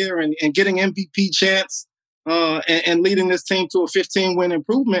coming in here and getting MVP chance. And leading this team to a 15-win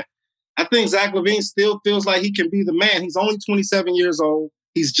improvement. I think Zach LaVine still feels like he can be the man. He's only 27 years old.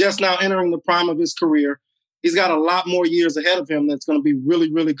 He's just now entering the prime of his career. He's got a lot more years ahead of him that's going to be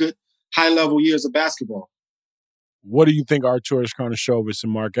really, really good, high-level years of basketball. What do you think Arturas Karnisovas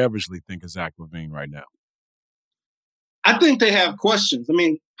and Mark Eversley think of Zach LaVine right now? I think they have questions. I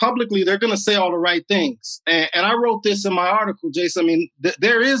mean, publicly, they're going to say all the right things. And I wrote this in my article, Jason. I mean,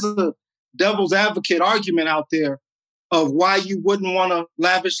 there is a devil's advocate argument out there of why you wouldn't want to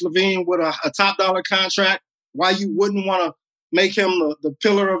lavish LaVine with a top dollar contract, why you wouldn't want to make him the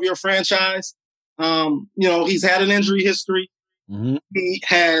pillar of your franchise. He's had an injury history. Mm-hmm. He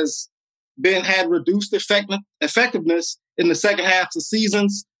has had reduced effectiveness in the second half of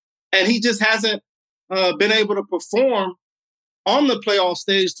seasons, and he just hasn't been able to perform on the playoff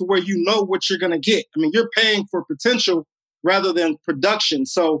stage to where you know what you're going to get. I mean, you're paying for potential rather than production.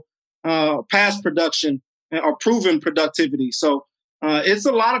 So past production or proven productivity. So it's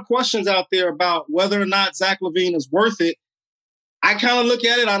a lot of questions out there about whether or not Zach LaVine is worth it. I kind of look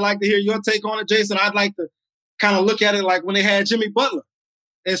at it. I'd like to hear your take on it, Jason. I'd like to kind of look at it like when they had Jimmy Butler.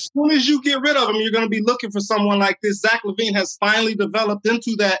 As soon as you get rid of him, you're going to be looking for someone like this. Zach LaVine has finally developed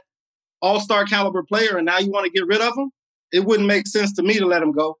into that all-star caliber player, and now you want to get rid of him? It wouldn't make sense to me to let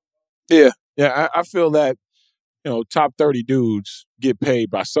him go. Yeah. I feel that, top 30 dudes get paid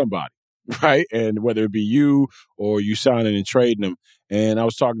by somebody, right? And whether it be you or you signing and trading them. And I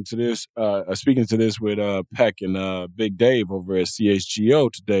was speaking to this with Peck and Big Dave over at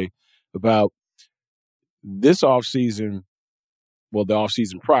CHGO today about this offseason. Well, the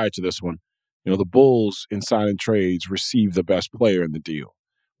offseason prior to this one, the Bulls in signing trades receive the best player in the deal.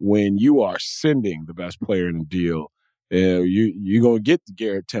 When you are sending the best player in the deal, you're going to get the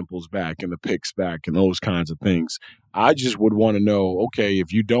Garrett Temples back and the picks back and those kinds of things. I just would want to know, okay,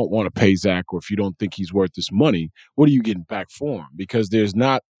 if you don't want to pay Zach or if you don't think he's worth this money, what are you getting back for him? Because there's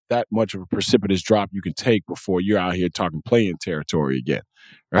not that much of a precipitous drop you can take before you're out here talking playing territory again,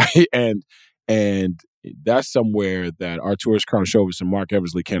 right? And that's somewhere that Arturas Karnisovas and Mark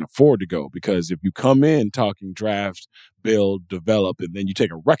Eversley can't afford to go, because if you come in talking draft, build, develop, and then you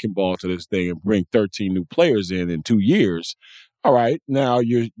take a wrecking ball to this thing and bring 13 new players in 2 years, all right, now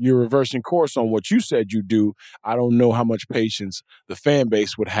you're reversing course on what you said you do. I don't know how much patience the fan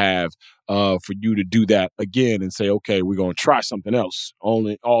base would have for you to do that again and say, okay, we're going to try something else, all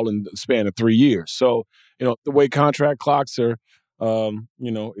in the span of 3 years. So, the way contract clocks are,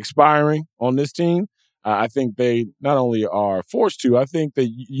 expiring on this team, I think they not only are forced to, I think that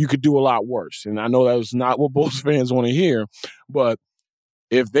you could do a lot worse. And I know that was not what Bulls fans want to hear, but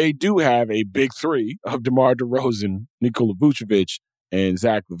if they do have a big three of DeMar DeRozan, Nikola Vucevic, and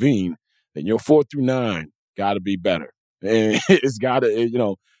Zach LaVine, then your 4 through 9 got to be better. And it's got to,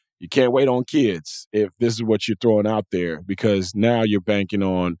 you can't wait on kids if this is what you're throwing out there, because now you're banking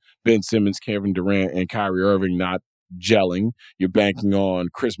on Ben Simmons, Kevin Durant, and Kyrie Irving not gelling. You're banking on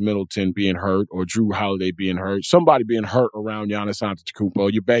Chris Middleton being hurt or Drew Holiday being hurt, somebody being hurt around Giannis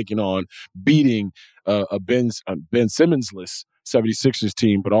Antetokounmpo. You're banking on beating a Ben Simmons-less 76ers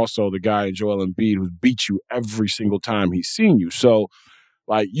team, but also the guy in Joel Embiid who's beat you every single time he's seen you. So,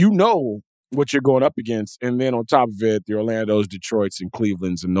 what you're going up against, and then on top of it, the Orlandos, Detroits, and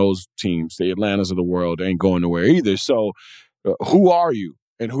Clevelands, and those teams, the Atlantas of the world, ain't going nowhere either. So, who are you,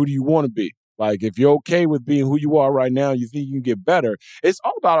 and who do you want to be? Like, if you're okay with being who you are right now, you think you can get better. It's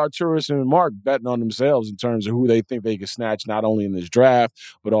all about Arturas and Mark betting on themselves in terms of who they think they can snatch, not only in this draft,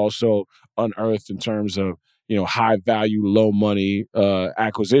 but also unearthed in terms of, high value, low money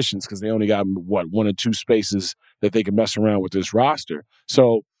acquisitions, because they only got 1 or 2 spaces that they can mess around with this roster.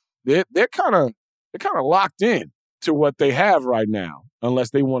 So they're kind of locked in to what they have right now, unless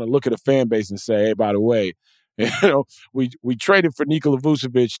they want to look at a fan base and say, hey, by the way, we traded for Nikola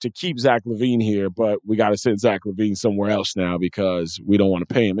Vucevic to keep Zach LaVine here, but we got to send Zach LaVine somewhere else now because we don't want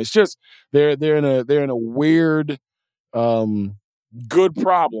to pay him. It's just they're in a weird good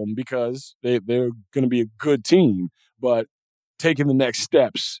problem, because they're going to be a good team, but taking the next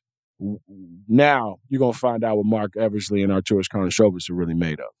steps, now you're going to find out what Mark Eversley and Arturas Karnisovas are really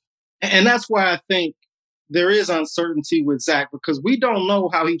made of. And that's why I think there is uncertainty with Zach, because we don't know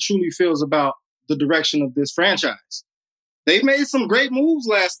how he truly feels about the direction of this franchise. They made some great moves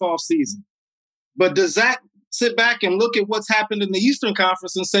last offseason, but does Zach sit back and look at what's happened in the Eastern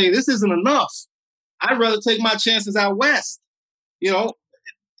Conference and say, this isn't enough? I'd rather take my chances out West.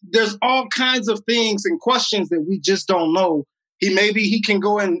 There's all kinds of things and questions that we just don't know. Maybe he can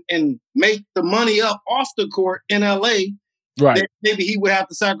go and make the money up off the court in LA. Right. Maybe he would have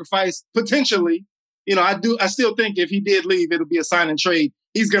to sacrifice potentially. I still think if he did leave, it'll be a sign and trade.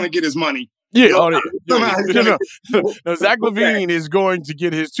 He's going to get his money. Yeah, Zach LaVine is going to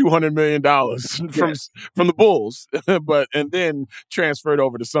get his $200 million from the Bulls, and then transfer it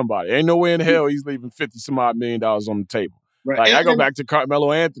over to somebody. Ain't no way in hell he's leaving $50-some-odd million on the table. Right. Like, I go back to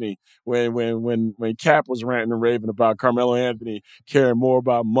Carmelo Anthony when Cap was ranting and raving about Carmelo Anthony caring more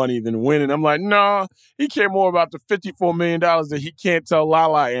about money than winning. I'm like, nah, he cared more about the $54 million that he can't tell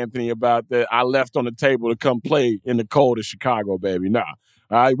Lala Anthony about, that I left on the table to come play in the cold of Chicago, baby. Nah.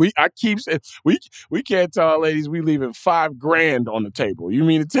 All right, we can't tell our ladies we leaving $5,000 on the table. You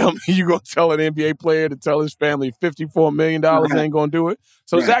mean to tell me you gonna tell an NBA player to tell his family $54 million ain't gonna do it?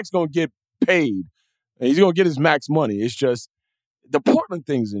 So Zach's gonna get paid, and he's gonna get his max money. It's just the Portland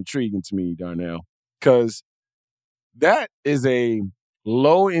thing is intriguing to me, Darnell, because that is a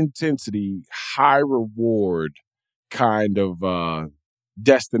low intensity, high reward kind of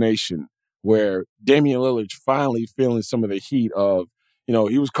destination where Damian Lillard's finally feeling some of the heat of.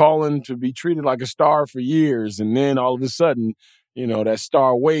 He was calling to be treated like a star for years, and then all of a sudden, that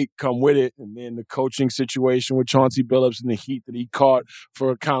star weight come with it, and then the coaching situation with Chauncey Billups and the heat that he caught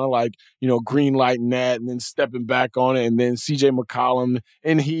for kind of like, green lighting that and then stepping back on it, and then CJ McCollum,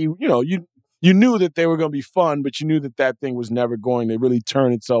 and he, you knew that they were going to be fun, but you knew that thing was never going to really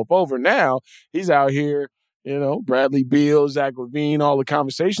turn itself over. Now he's out here. Bradley Beal, Zach LaVine, all the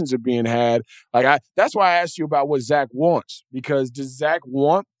conversations are being had. That's why I asked you about what Zach wants, because does Zach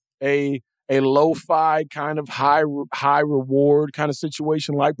want a lo-fi kind of high reward kind of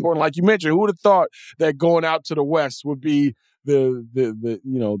situation like Portland? Like you mentioned, who would have thought that going out to the West would be the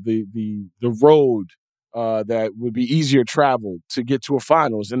road that would be easier travel to get to a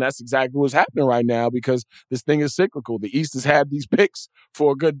finals. And that's exactly what's happening right now, because this thing is cyclical. The East has had these picks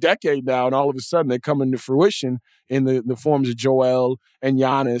for a good decade now, and all of a sudden they come into fruition in the forms of Joel and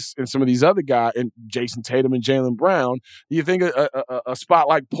Giannis and some of these other guys, and Jason Tatum and Jaylen Brown. Do you think a spot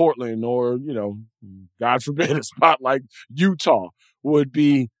like Portland or, God forbid, a spot like Utah would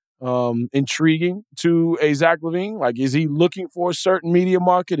be intriguing to a Zach LaVine? Like, is he looking for a certain media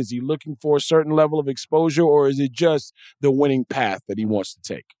market? Is he looking for a certain level of exposure, or is it just the winning path that he wants to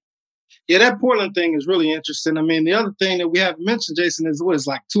take? Yeah, that Portland thing is really interesting. I mean, the other thing that we haven't mentioned, Jason, is what is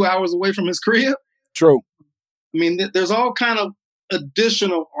like 2 hours away from his crib. True. I mean, there's all kind of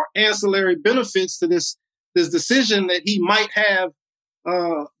additional or ancillary benefits to this decision that he might have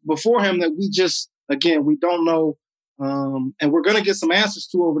before him that we don't know. And we're going to get some answers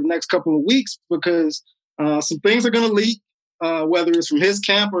to over the next couple of weeks because some things are going to leak, whether it's from his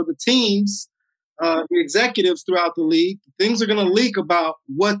camp or the teams, the executives throughout the league. Things are going to leak about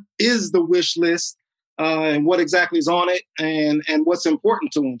what is the wish list and what exactly is on it and what's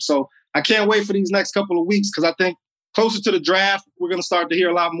important to him. So I can't wait for these next couple of weeks because I think closer to the draft, we're going to start to hear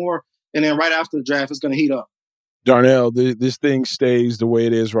a lot more. And then right after the draft, it's going to heat up. Darnell, this thing stays the way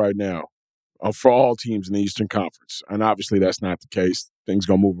it is right now for all teams in the Eastern Conference. And obviously that's not the case. Things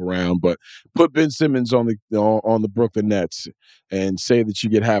going to move around. But put Ben Simmons on the Brooklyn Nets and say that you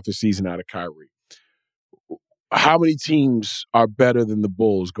get half a season out of Kyrie. How many teams are better than the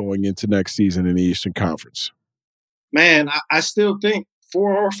Bulls going into next season in the Eastern Conference? Man, I still think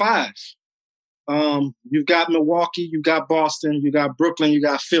 4 or 5. You've got Milwaukee, you've got Boston, you got Brooklyn, you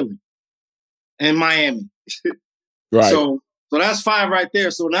got Philly, and Miami. Right. So that's 5 right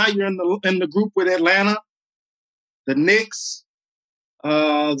there. So now you're in the group with Atlanta, the Knicks,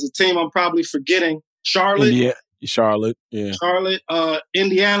 the team I'm probably forgetting, Charlotte. Yeah, Charlotte.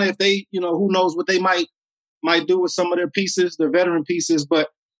 Indiana. If they, who knows what they might do with some of their pieces, their veteran pieces, but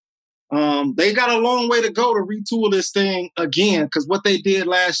they got a long way to go to retool this thing again because what they did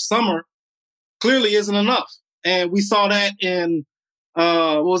last summer clearly isn't enough. And we saw that in,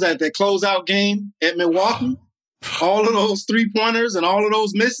 that closeout game at Milwaukee. All of those 3-pointers and all of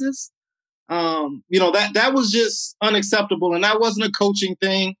those misses. That was just unacceptable. And that wasn't a coaching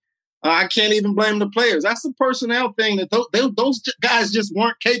thing. I can't even blame the players. That's a personnel thing that those guys just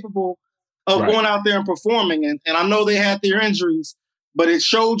weren't capable of going out there and performing. And I know they had their injuries, but it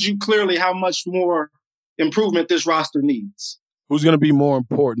showed you clearly how much more improvement this roster needs. Who's going to be more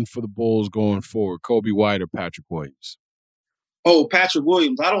important for the Bulls going forward, Kobe White or Patrick Williams? Oh, Patrick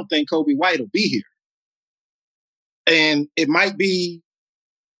Williams. I don't think Kobe White will be here. And it might be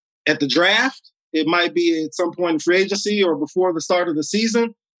at the draft. It might be at some point in free agency or before the start of the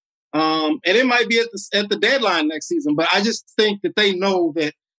season. And it might be at the deadline next season. But I just think that they know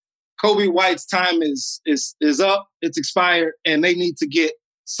that Kobe White's time is up. It's expired. And they need to get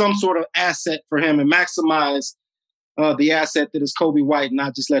some sort of asset for him and maximize the asset that is Kobe White and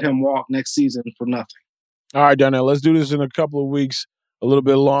not just let him walk next season for nothing. All right, Darnell, let's do this in a couple of weeks, a little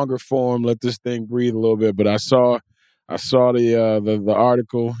bit longer form. Let this thing breathe a little bit. But I saw the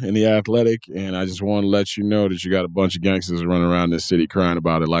article in The Athletic, and I just want to let you know that you got a bunch of gangsters running around this city crying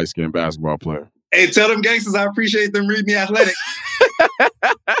about a light-skinned basketball player. Hey, tell them gangsters I appreciate them reading The Athletic.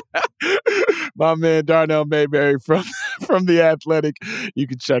 My man Darnell Mayberry from The Athletic. You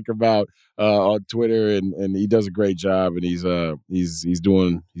can check him out on Twitter, and he does a great job, and he's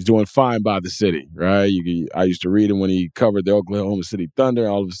doing fine by the city, right? I used to read him when he covered the Oklahoma City Thunder.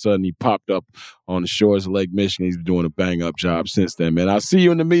 All of a sudden, he popped up on the shores of Lake Michigan. He's been doing a bang-up job since then, man. I'll see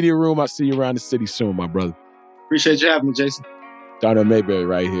you in the media room. I'll see you around the city soon, my brother. Appreciate you having me, Jason. Darnell Mayberry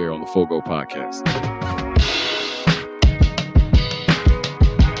right here on the Full Go Podcast.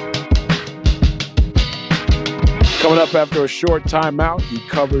 Coming up after a short timeout, he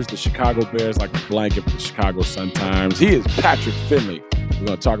covers the Chicago Bears like a blanket for the Chicago Sun-Times. He is Patrick Finley. We're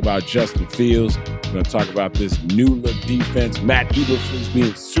going to talk about Justin Fields. We're going to talk about this new-look defense, Matt Eberflus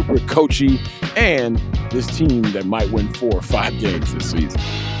being super coachy, and this team that might win 4 or 5 games this season.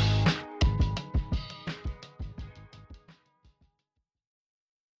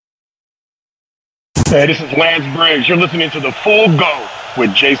 Hey, this is Lance Briggs. You're listening to The Full Go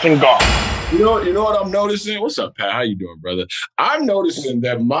with Jason Goff. You know what I'm noticing? What's up, Pat? How you doing, brother? I'm noticing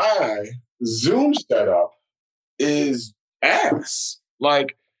that my Zoom setup is ass.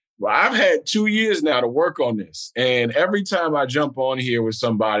 Like, I've had 2 years now to work on this, and every time I jump on here with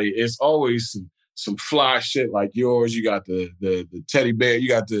somebody, it's always some fly shit like yours. You got the teddy bear. You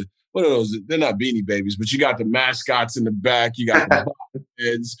got the what are those? They're not Beanie Babies, but you got the mascots in the back. You got the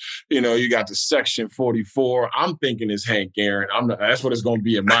heads. You got the Section 44. I'm thinking it's Hank Aaron. That's what it's going to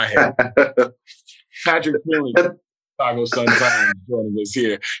be in my head. Patrick Finley, Chicago Sun-Times, joining us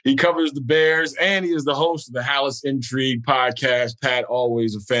here. He covers the Bears, and he is the host of the Hallis Intrigue podcast. Pat,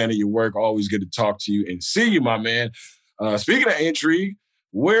 always a fan of your work. Always good to talk to you and see you, my man. Speaking of intrigue,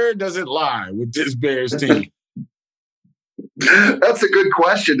 where does it lie with this Bears team? That's a good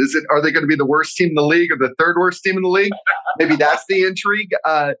question. Are they going to be the worst team in the league or the third worst team in the league? Maybe that's the intrigue.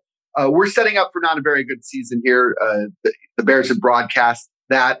 we're setting up for not a very good season here. The Bears have broadcast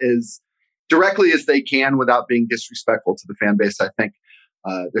that as directly as they can without being disrespectful to the fan base, I think.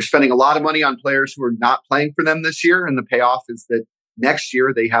 They're spending a lot of money on players who are not playing for them this year, and the payoff is that next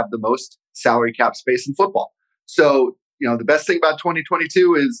year they have the most salary cap space in football. So, the best thing about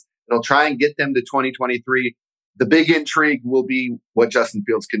 2022 is it'll try and get them to 2023. The big intrigue will be what Justin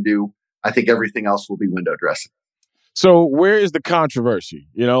Fields can do. I think everything else will be window dressing. So where is the controversy?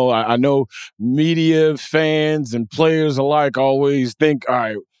 I know media, fans, and players alike always think, all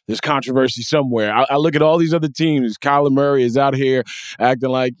right, there's controversy somewhere. I look at all these other teams. Kyler Murray is out here acting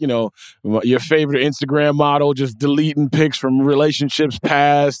like, your favorite Instagram model, just deleting pics from relationships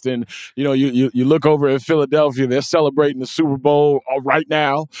past. And, you look over at Philadelphia, they're celebrating the Super Bowl right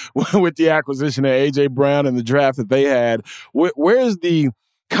now with the acquisition of A.J. Brown and the draft that they had. Where's the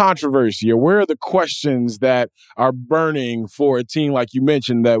controversy, or where are the questions that are burning for a team like you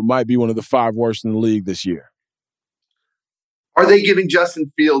mentioned that might be one of the 5 worst in the league this year? Are they giving Justin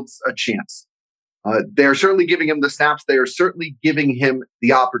Fields a chance? They're certainly giving him the snaps. They are certainly giving him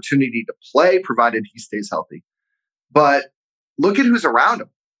the opportunity to play, provided he stays healthy. But look at who's around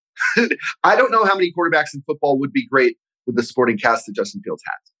him. I don't know how many quarterbacks in football would be great with the supporting cast that Justin Fields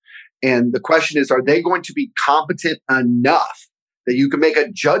has. And the question is, are they going to be competent enough that you can make a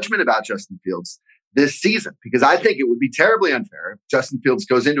judgment about Justin Fields this season? Because I think it would be terribly unfair if Justin Fields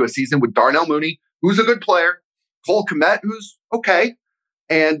goes into a season with Darnell Mooney, who's a good player, Cole Kmet, who's okay,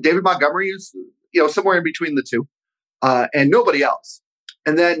 and David Montgomery, who's somewhere in between the two, and nobody else.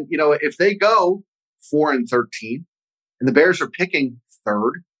 And then if they go 4-13, and the Bears are picking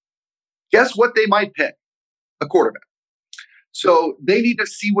third, guess what they might pick? A quarterback. So they need to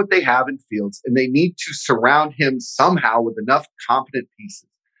see what they have in Fields, and they need to surround him somehow with enough competent pieces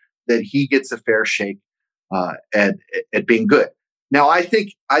that he gets a fair shake at being good. Now, I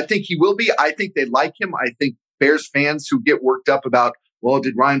think he will be. I think they like him. I think Bears fans who get worked up about, well,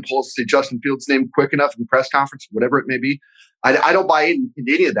 did Ryan Poles say Justin Fields' name quick enough in the press conference, whatever it may be, I don't buy into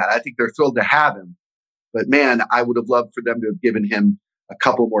any of that. I think they're thrilled to have him. But, man, I would have loved for them to have given him a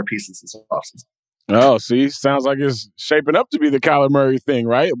couple more pieces this offseason. Oh, see, sounds like it's shaping up to be the Kyler Murray thing,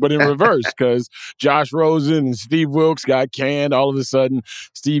 right? But in reverse, because Josh Rosen and Steve Wilkes got canned. All of a sudden,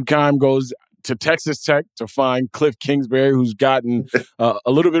 Steve Keim goes to Texas Tech to find Cliff Kingsbury, who's gotten a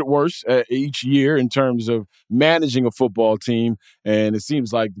little bit worse each year in terms of managing a football team. And it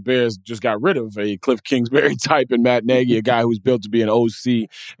seems like the Bears just got rid of a Cliff Kingsbury type in Matt Nagy, a guy who's built to be an OC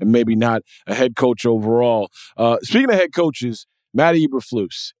and maybe not a head coach overall. Speaking of head coaches, Matt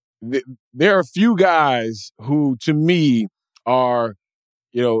Eberflus. There are a few guys who, to me, are,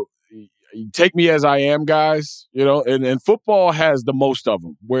 take me as I am guys, and football has the most of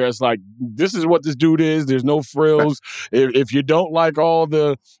them, where it's like, this is what this dude is. There's no frills. If you don't like all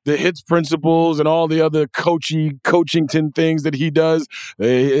the hits principles and all the other coachington things that he does,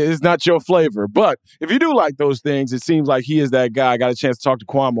 it's not your flavor. But if you do like those things, it seems like he is that guy. I got a chance to talk to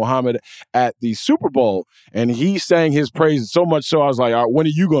Quan Mohammed at the Super Bowl, and he sang his praises so much so I was like, all right, when are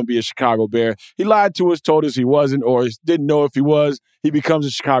you going to be a Chicago Bear? He lied to us, told us he wasn't, or didn't know if he was. He becomes a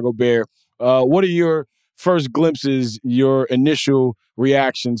Chicago Bear. What are your first glimpses, your initial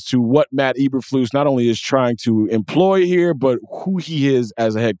reactions to what Matt Eberflus not only is trying to employ here, but who he is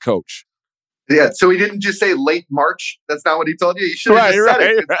as a head coach? Yeah, so he didn't just say late March. That's not what he told you. You should have just said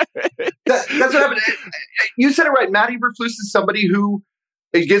it. Right. That's what happened. You said it right. Matt Eberflus is somebody who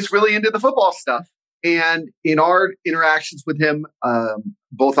gets really into the football stuff. And in our interactions with him,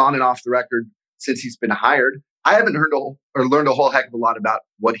 both on and off the record, since he's been hired, I haven't heard or learned a whole heck of a lot about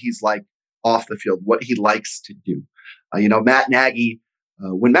what he's like off the field, what he likes to do. Matt Nagy,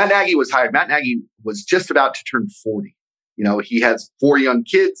 when Matt Nagy was hired, Matt Nagy was just about to turn 40. He has 4 young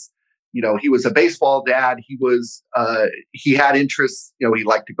kids. He was a baseball dad. He had interests. He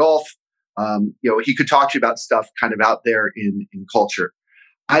liked to golf. He could talk to you about stuff kind of out there in culture.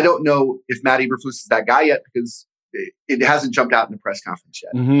 I don't know if Matt Eberflus is that guy yet because it hasn't jumped out in the press conference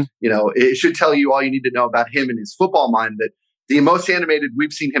yet. Mm-hmm. It should tell you all you need to know about him and his football mind, that the most animated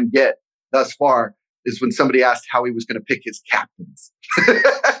we've seen him get thus far is when somebody asked how he was going to pick his captains.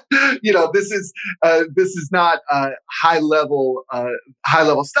 This is not high level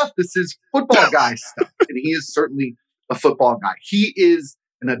stuff. This is football guy stuff, and he is certainly a football guy. He is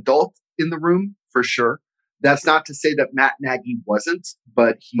an adult in the room for sure. That's not to say that Matt Nagy wasn't,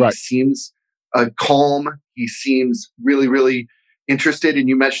 but he seems calm. He seems really, really interested. And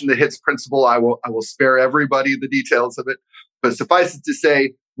you mentioned the hits principle. I will spare everybody the details of it, but suffice it to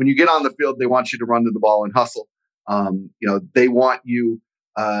say, when you get on the field, they want you to run to the ball and hustle. They want you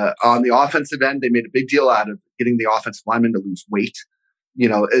on the offensive end. They made a big deal out of getting the offensive linemen to lose weight.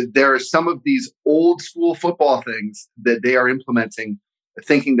 there are some of these old school football things that they are implementing,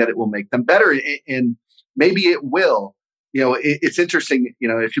 thinking that it will make them better. And maybe it will. It's interesting,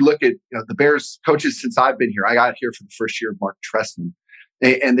 if you look at the Bears coaches since I've been here. I got here for the first year of Mark Trestman,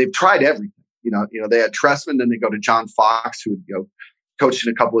 and they've tried everything. They had Trestman, then they go to John Fox, who had coached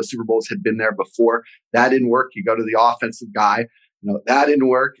in a couple of Super Bowls, had been there before. That didn't work. You go to the offensive guy. That didn't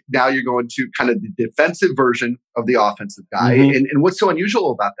work. Now you're going to kind of the defensive version of the offensive guy. Mm-hmm. And what's so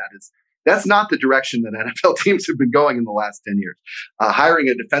unusual about that is that's not the direction that NFL teams have been going in the last 10 years. Hiring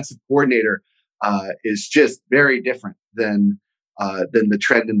a defensive coordinator is just very different than the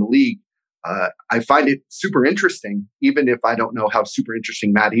trend in the league. I find it super interesting, even if I don't know how super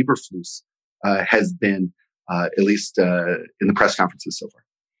interesting Matt Eberflus has been, at least in the press conferences so far.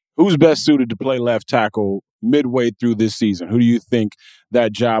 Who's best suited to play left tackle midway through this season? Who do you think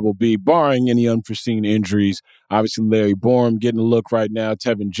that job will be, barring any unforeseen injuries? Obviously, Larry Borom getting a look right now.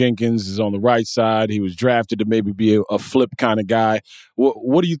 Tevin Jenkins is on the right side. He was drafted to maybe be a flip kind of guy.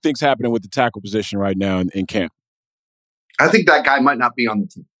 What do you think's happening with the tackle position right now in camp? I think that guy might not be on the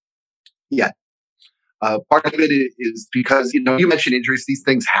team yet. Part of it is because, you mentioned injuries. These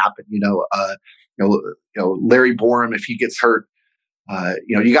things happen. Larry Borom, if he gets hurt,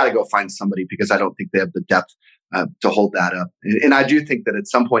 you got to go find somebody, because I don't think they have the depth to hold that up. And I do think that at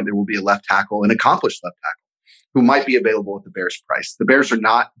some point there will be a left tackle, an accomplished left tackle, who might be available at the Bears' price. The Bears are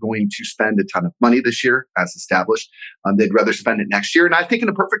not going to spend a ton of money this year, as established. They'd rather spend it next year. And I think in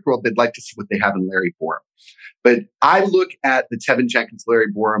a perfect world, they'd like to see what they have in Larry Borom. But I look at the Tevin Jenkins,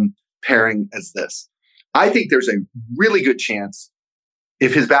 Larry Borom pairing as this. I think there's a really good chance,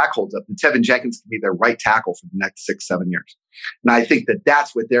 if his back holds up, that Tevin Jenkins can be their right tackle for the next 6-7 years. And I think that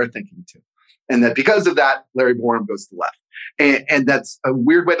that's what they're thinking too. And that because of that, Larry Borom goes to left. And that's a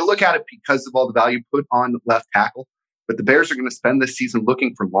weird way to look at it because of all the value put on left tackle. But the Bears are going to spend this season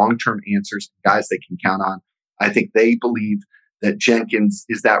looking for long-term answers, guys they can count on. I think they believe that Jenkins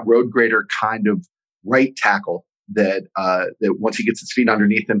is that road grader kind of right tackle that once he gets his feet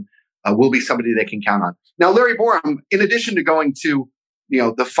underneath him, will be somebody they can count on. Now, Larry Borom, in addition to going to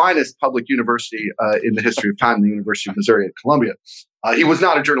the finest public university in the history of time, the University of Missouri at Columbia. He was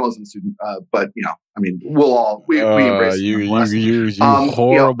not a journalism student, but we'll we embrace you horrible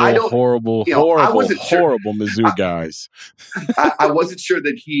Mizzou guys. I wasn't sure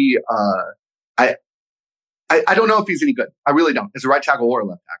that he. I don't know if he's any good. I really don't, as a right tackle or a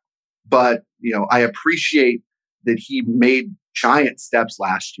left tackle. But I appreciate that he made giant steps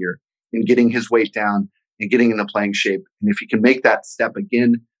last year in getting his weight down and getting into playing shape. And if he can make that step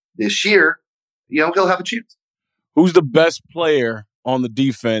again this year, he'll have a chance. Who's the best player on the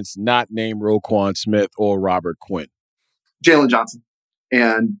defense not named Roquan Smith or Robert Quinn? Jalen Johnson.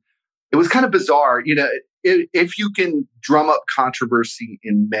 And it was kind of bizarre. If you can drum up controversy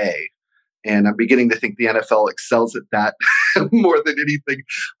in May, and I'm beginning to think the NFL excels at that more than anything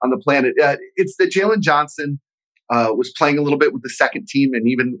on the planet, it's that Jalen Johnson was playing a little bit with the second team and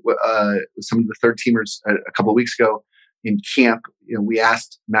even with some of the third teamers a couple of weeks ago in camp. We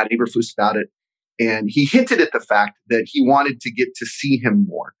asked Matt Eberflus about it, and he hinted at the fact that he wanted to get to see him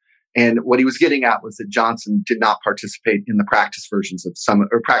more. And what he was getting at was that Johnson did not participate in the practice sessions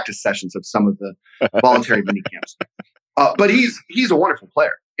of some of the voluntary mini camps. But he's a wonderful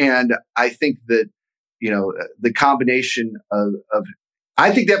player, and I think that the combination of I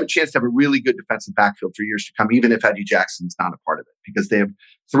think they have a chance to have a really good defensive backfield for years to come, even if Eddie Jackson's not a part of it, because they have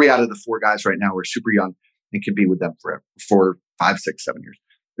 3 out of the 4 guys right now who are super young and can be with them forever, for 5, 6, 7 years.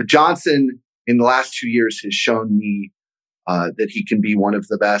 But Johnson, in the last 2 years, has shown me that he can be one of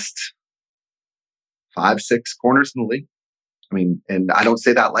the best 5, 6 corners in the league. I mean, and I don't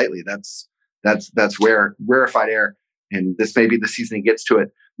say that lightly. That's rarefied air, and this may be the season he gets to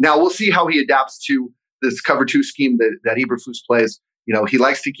it. Now we'll see how he adapts to this cover 2 scheme that Eberflus plays. He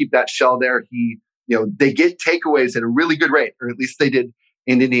likes to keep that shell there. They get takeaways at a really good rate, or at least they did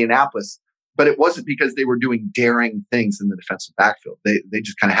in Indianapolis. But it wasn't because they were doing daring things in the defensive backfield. They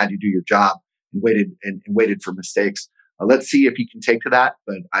just kind of had you do your job and waited for mistakes. Let's see if he can take to that.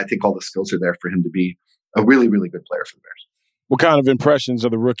 But I think all the skills are there for him to be a really, really good player for the Bears. What kind of impressions are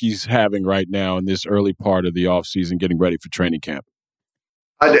the rookies having right now in this early part of the offseason, getting ready for training camp?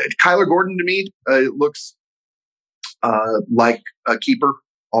 Kyler Gordon, to me, looks like a keeper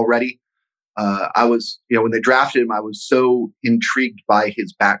already. I was, when they drafted him, I was so intrigued by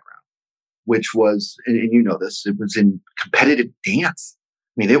his background, which was, and you know this, it was in competitive dance.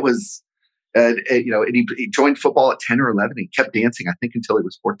 I mean, it was, and he joined football at 10 or 11. He kept dancing, I think, until he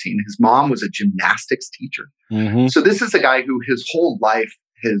was 14. His mom was a gymnastics teacher. Mm-hmm. So this is a guy who his whole life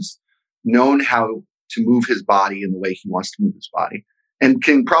has known how to move his body in the way he wants to move his body. and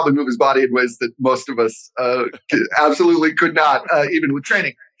can probably move his body in ways that most of us absolutely could not, even with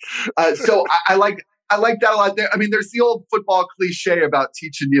training. So I like that a lot. There, I mean, there's the old football cliche about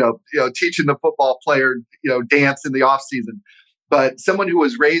teaching the football player, dance in the off season. But someone who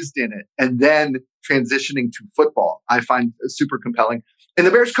was raised in it and then transitioning to football, I find super compelling. And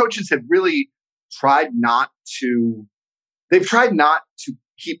the Bears coaches have really tried not to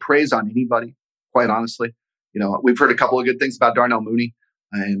heap praise on anybody, quite honestly. We've heard a couple of good things about Darnell Mooney,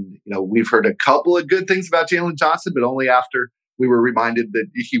 and we've heard a couple of good things about Jalen Johnson, but only after we were reminded that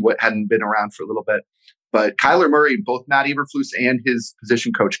he hadn't been around for a little bit. But Kyler Murray, both Matt Eberflus and his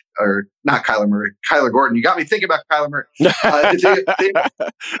position coach, or not Kyler Murray, Kyler Gordon. You got me thinking about Kyler Murray.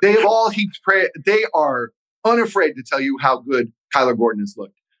 They have all heaped praise. They are unafraid to tell you how good Kyler Gordon has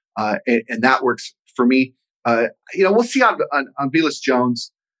looked, and that works for me. We'll see on Velus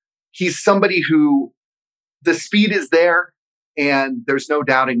Jones. He's somebody who the speed is there, and there's no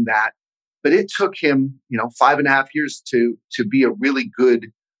doubting that. But it took him, 5.5 years to be a really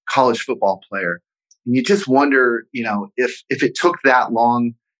good college football player. And you just wonder, if it took that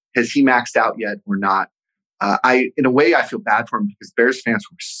long, has he maxed out yet or not? In a way, I feel bad for him because Bears fans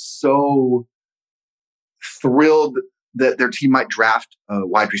were so thrilled that their team might draft a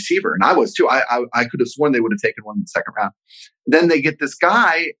wide receiver. And I was too. I could have sworn they would have taken one in the second round. Then they get this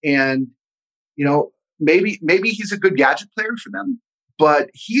guy and, maybe he's a good gadget player for them, but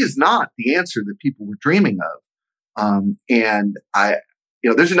he is not the answer that people were dreaming of. And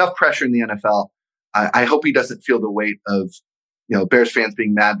there's enough pressure in the NFL. I hope he doesn't feel the weight of, Bears fans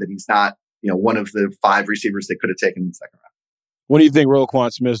being mad that he's not, one of the 5 receivers they could have taken in the second round. When do you think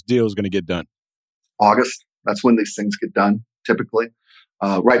Roquan Smith's deal is going to get done? August. That's when these things get done, typically.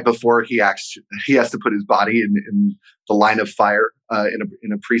 Right before he has to put his body in the line of fire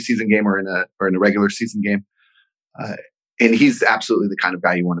in a preseason game or in a regular season game. And he's absolutely the kind of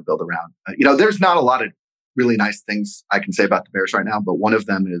guy you want to build around. There's not a lot of really nice things I can say about the Bears right now, but one of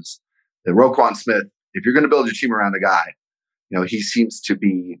them is that Roquan Smith, if you're going to build your team around a guy, he seems to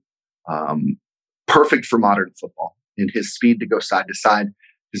be perfect for modern football in his speed to go side to side,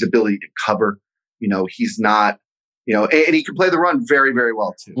 his ability to cover. He's not, and he can play the run very, very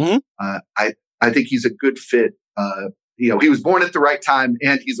well too. Mm-hmm. I think he's a good fit. He was born at the right time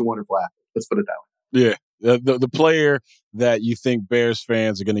and he's a wonderful athlete. Let's put it that way. Yeah. The player that you think Bears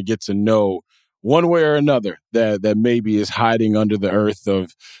fans are going to get to know one way or another that maybe is hiding under the earth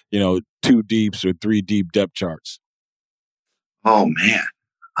of, 2 deeps or 3 deep depth charts. Oh man.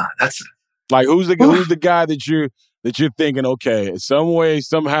 That's like, who's the guy that you're thinking, okay, some way,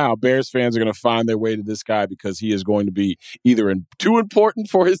 somehow Bears fans are going to find their way to this guy because he is going to be either too important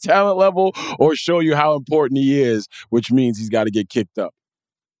for his talent level or show you how important he is, which means he's got to get kicked up.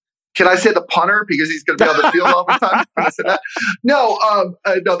 Can I say the punter because he's going to be on the field all the time? Can I say that? No,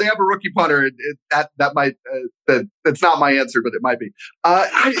 no, they have a rookie punter. That might that's not my answer, but it might be.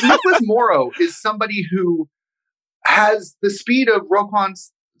 Nicholas Morrow is somebody who has the speed of Roquan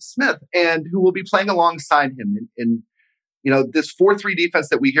Smith and who will be playing alongside him in this 4-3 defense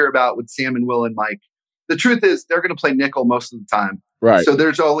that we hear about with Sam and Will and Mike. The truth is they're going to play nickel most of the time. Right. So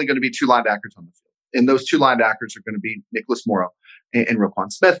there's only going to be 2 linebackers on the field. And those 2 linebackers are going to be Nicholas Morrow and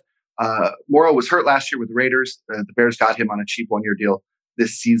Roquan Smith. Morrow was hurt last year with the Raiders. The Bears got him on a cheap 1-year deal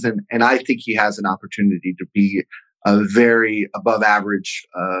this season. And I think he has an opportunity to be a very above average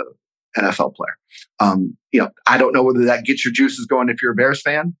NFL player. I don't know whether that gets your juices going if you're a Bears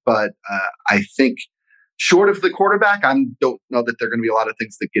fan, but I think short of the quarterback, I don't know that there are going to be a lot of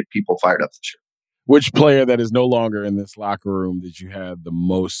things that get people fired up this year. Which player that is no longer in this locker room did you have the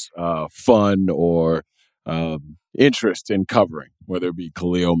most fun or interest in covering, whether it be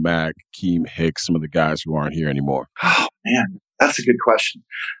Khalil Mack, Keem Hicks, some of the guys who aren't here anymore? Oh, man, that's a good question.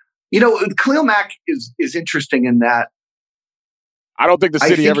 Khalil Mack is interesting in that I don't think the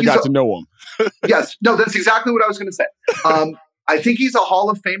city ever got to know him. Yes. No, that's exactly what I was going to say. I think he's a Hall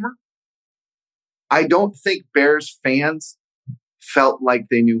of Famer. I don't think Bears fans felt like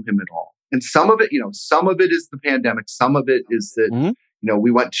they knew him at all. And some of it is the pandemic. Some of it is that,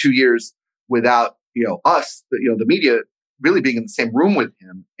 we went 2 years without, us, the media really being in the same room with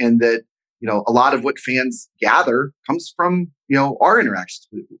him. And that, a lot of what fans gather comes from, our interactions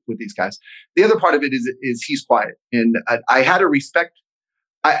with these guys. The other part of it is he's quiet. And I had a respect.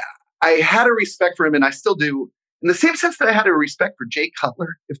 I had a respect for him, and I still do, in the same sense that I had a respect for Jay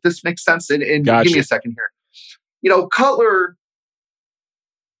Cutler, if this makes sense. And Gotcha. Give me a second here. Cutler,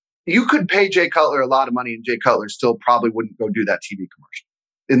 you could pay Jay Cutler a lot of money, and Jay Cutler still probably wouldn't go do that TV commercial.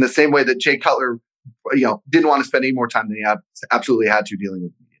 In the same way that Jay Cutler, didn't want to spend any more time than he absolutely had to dealing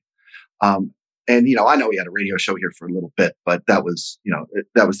with the media. And, I know he had a radio show here for a little bit, but that was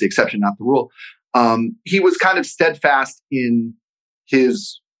the exception, not the rule. He was kind of steadfast in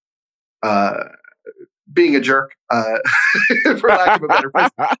his being a jerk, for lack of a better phrase.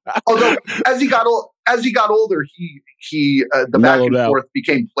 Although as he got older, he the back and forth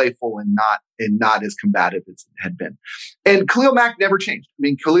became playful and not as combative as it had been. And Khalil Mack never changed. I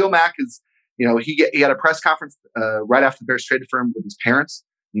mean, Khalil Mack is, he had a press conference right after the Bears traded for him with his parents.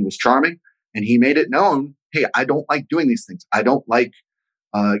 He was charming, and he made it known, hey, I don't like doing these things. I don't like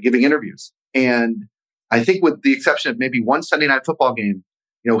giving interviews. And I think with the exception of maybe one Sunday Night Football game,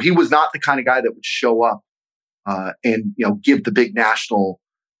 he was not the kind of guy that would show up and give the big national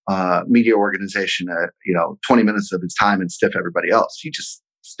media organization 20 minutes of his time and stiff everybody else. He just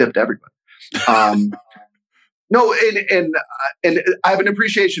stiffed everybody. No, and I have an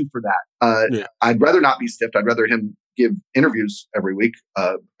appreciation for that. I'd rather not be stiffed. I'd rather him give interviews every week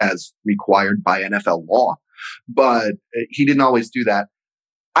as required by NFL law. But he didn't always do that.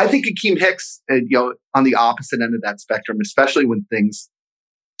 I think Akeem Hicks, on the opposite end of that spectrum, especially when things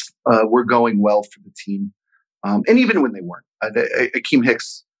were going well for the team, and even when they weren't, Akeem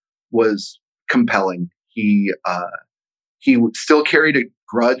Hicks was compelling. He still carried a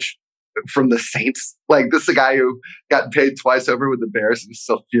grudge from the Saints. Like, this is a guy who got paid twice over with the Bears and was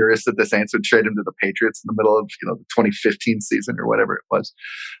still furious that the Saints would trade him to the Patriots in the middle of the 2015 season or whatever it was.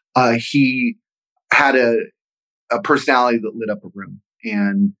 He had a personality that lit up a room.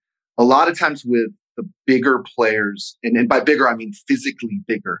 And a lot of times with the bigger players, and by bigger, I mean physically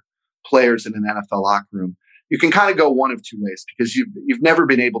bigger players in an NFL locker room, you can kind of go one of two ways, because you've never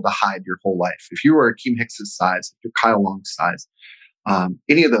been able to hide your whole life. If you are Akeem Hicks' size, if you're Kyle Long's size,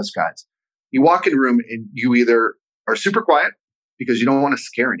 any of those guys, you walk in a room and you either are super quiet because you don't want to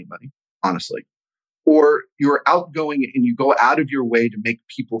scare anybody, honestly, or you're outgoing and you go out of your way to make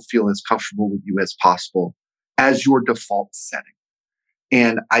people feel as comfortable with you as possible as your default setting.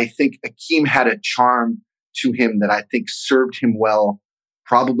 And I think Akeem had a charm to him that I think served him well,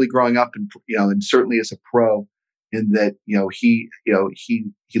 probably growing up and certainly as a pro, in that, he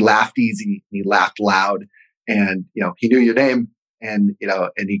laughed easy, he laughed loud, and, he knew your name, and,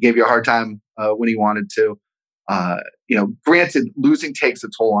 and he gave you a hard time when he wanted to. Granted, losing takes a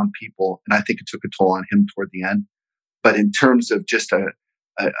toll on people, and I think it took a toll on him toward the end. But in terms of just a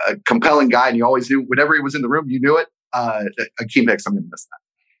compelling guy, and you always knew whenever he was in the room, you knew it. Akeem Hicks, I'm going to miss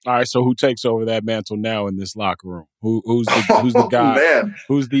that. All right, so who takes over that mantle now in this locker room? Who's the guy? Man.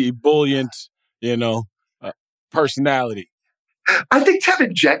 Who's the ebullient, personality? I think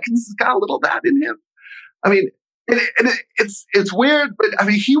Tevin Jenkins has got a little of that in him. I mean, it's weird, but I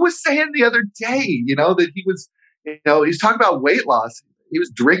mean, he was saying the other day, that he was, he's talking about weight loss. He was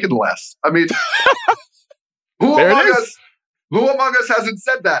drinking less. I mean, who among us hasn't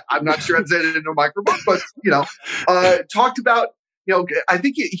said that? I'm not sure I'd say it in a microphone, but talked about, I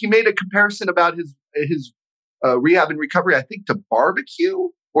think he made a comparison about his rehab and recovery, I think, to barbecue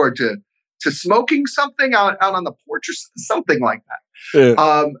or to smoking something out on the porch or something like that.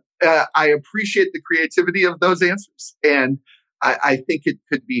 Yeah. I appreciate the creativity of those answers, and I think it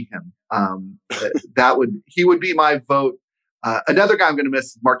could be him. He would be my vote. Another guy I'm going to miss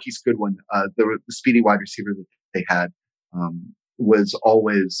is Marquise Goodwin, the speedy wide receiver that they had. Was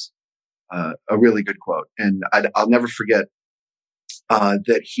always a really good quote, and I'll never forget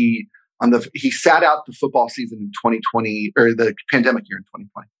that he sat out the football season in 2020, or the pandemic year in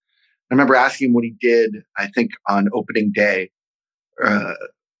 2020. I remember asking him what he did, I think on opening day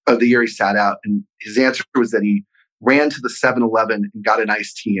of the year he sat out, and his answer was that he ran to the 7-Eleven and got an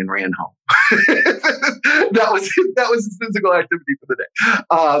iced tea and ran home. that was his physical activity for the day.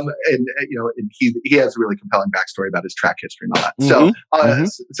 And he has a really compelling backstory about his track history and all that. Mm-hmm.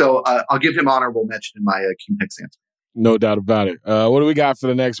 So I'll give him honorable mention in my Akeem Hicks answer. No doubt about it. What do we got for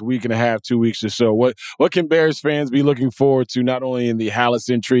the next week and a half, 2 weeks or so? What can Bears fans be looking forward to, not only in the Hallis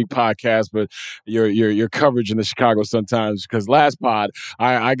Intrigue podcast, but your coverage in the Chicago Sun-Times? Because last pod,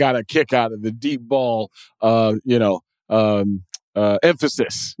 I got a kick out of the deep ball,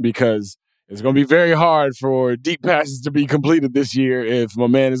 emphasis, because it's going to be very hard for deep passes to be completed this year if my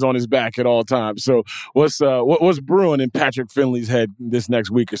man is on his back at all times. So what's brewing in Patrick Finley's head this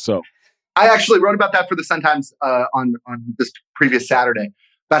next week or so? I actually wrote about that for the Sun-Times on this previous Saturday,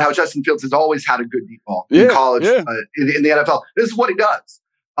 about how Justin Fields has always had a good deep ball in college, in the NFL. This is what he does.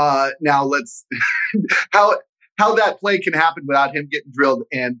 Now let's how that play can happen without him getting drilled,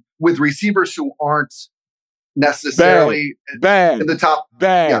 and with receivers who aren't necessarily in the top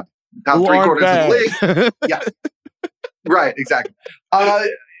top three quarters of the league. Yeah, right, exactly.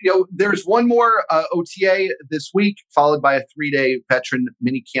 There's one more OTA this week, followed by a 3-day veteran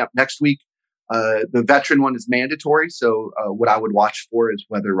mini camp next week. The veteran one is mandatory. So what I would watch for is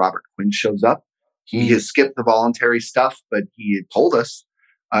whether Robert Quinn shows up. He has skipped the voluntary stuff, but he had told us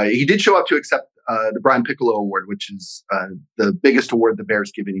he did show up to accept the Brian Piccolo Award, which is the biggest award the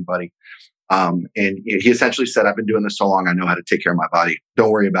Bears give anybody. And he essentially said, I've been doing this so long, I know how to take care of my body.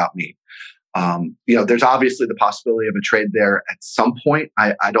 Don't worry about me. There's obviously the possibility of a trade there at some point.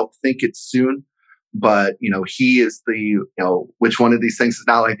 I don't think it's soon, but he is which one of these things is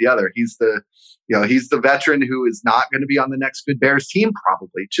not like the other? He's the veteran who is not going to be on the next good Bears team,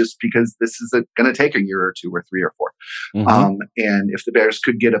 probably just because this is going to take a year or 2 or 3 or 4. Mm-hmm. And if the Bears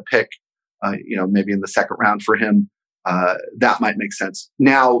could get a pick, maybe in the second round for him, that might make sense.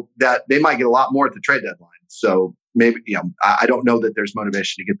 Now that they might get a lot more at the trade deadline. So maybe, I don't know that there's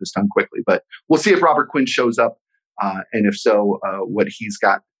motivation to get this done quickly, but we'll see if Robert Quinn shows up. And if so, what he's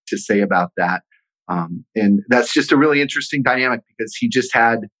got to say about that. And that's just a really interesting dynamic because he just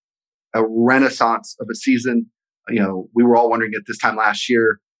had a renaissance of a season. We were all wondering at this time last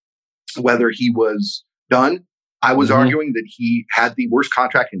year whether he was done. I was arguing that he had the worst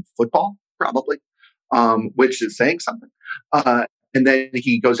contract in football, probably, which is saying something. And then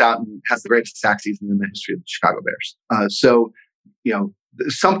he goes out and has the greatest sack season in the history of the Chicago Bears. So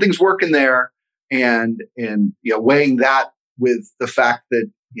something's working there, and weighing that with the fact that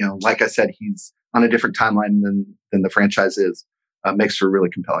like I said, he's on a different timeline than the franchise is, makes for a really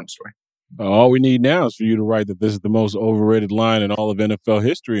compelling story. All we need now is for you to write that this is the most overrated line in all of NFL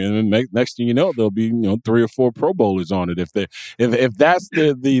history, and then next thing you know, there'll be 3 or 4 Pro Bowlers on it. If that's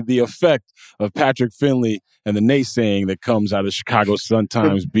the effect of Patrick Finley and the naysaying that comes out of Chicago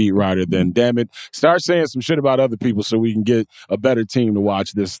Sun-Times beat writer, then damn it, start saying some shit about other people so we can get a better team to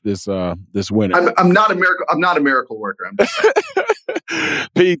watch this winter. I'm not a miracle worker. I'm just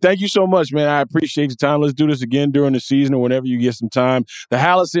Pete, thank you so much, man. I appreciate your time. Let's do this again during the season or whenever you get some time. The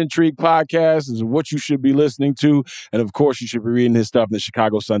Halas Intrigue podcast is what you should be listening to. And, of course, you should be reading his stuff in the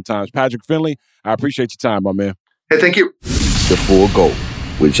Chicago Sun-Times. Patrick Finley, I appreciate your time, my man. Hey, thank you. The Full Go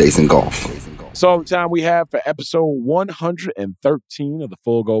with Jason Goff. That's all the time we have for episode 113 of the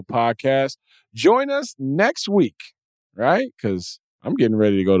Full Go podcast. Join us next week, right? Because I'm getting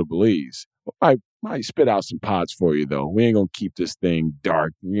ready to go to Belize. I might spit out some pods for you, though. We ain't going to keep this thing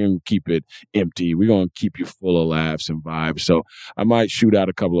dark. We're going to keep it empty. We're going to keep you full of laughs and vibes. So I might shoot out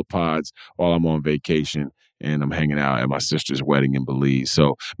a couple of pods while I'm on vacation and I'm hanging out at my sister's wedding in Belize.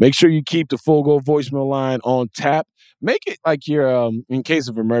 So make sure you keep the Full Go voicemail line on tap. Make it like you're in case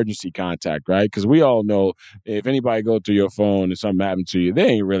of emergency contact, right? Because we all know if anybody go through your phone and something happened to you, they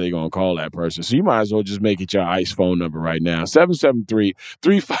ain't really going to call that person. So you might as well just make it your ICE phone number right now.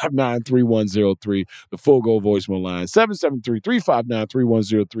 773-359-3103, the Full Go voicemail line.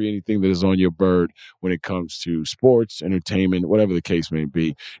 773-359-3103, anything that is on your bird when it comes to sports, entertainment, whatever the case may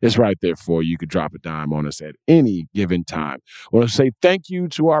be. It's right there for you. You could drop a dime on us at any given time. I want to say thank you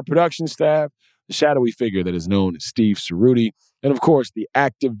to our production staff, the shadowy figure that is known as Steve Cerruti, and of course, the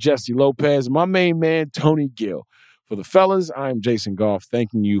active Jesse Lopez, and my main man, Tony Gill. For the fellas, I'm Jason Goff,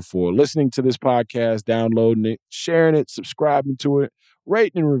 thanking you for listening to this podcast, downloading it, sharing it, subscribing to it,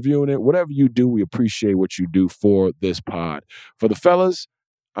 rating and reviewing it. Whatever you do, we appreciate what you do for this pod. For the fellas,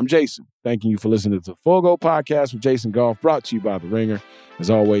 I'm Jason, thanking you for listening to the Full Go podcast with Jason Goff, brought to you by The Ringer. As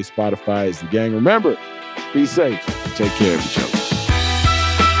always, Spotify is the gang. Remember, be safe and take care of each other.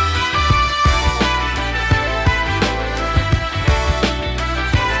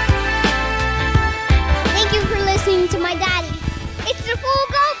 Thank you for listening to my dad.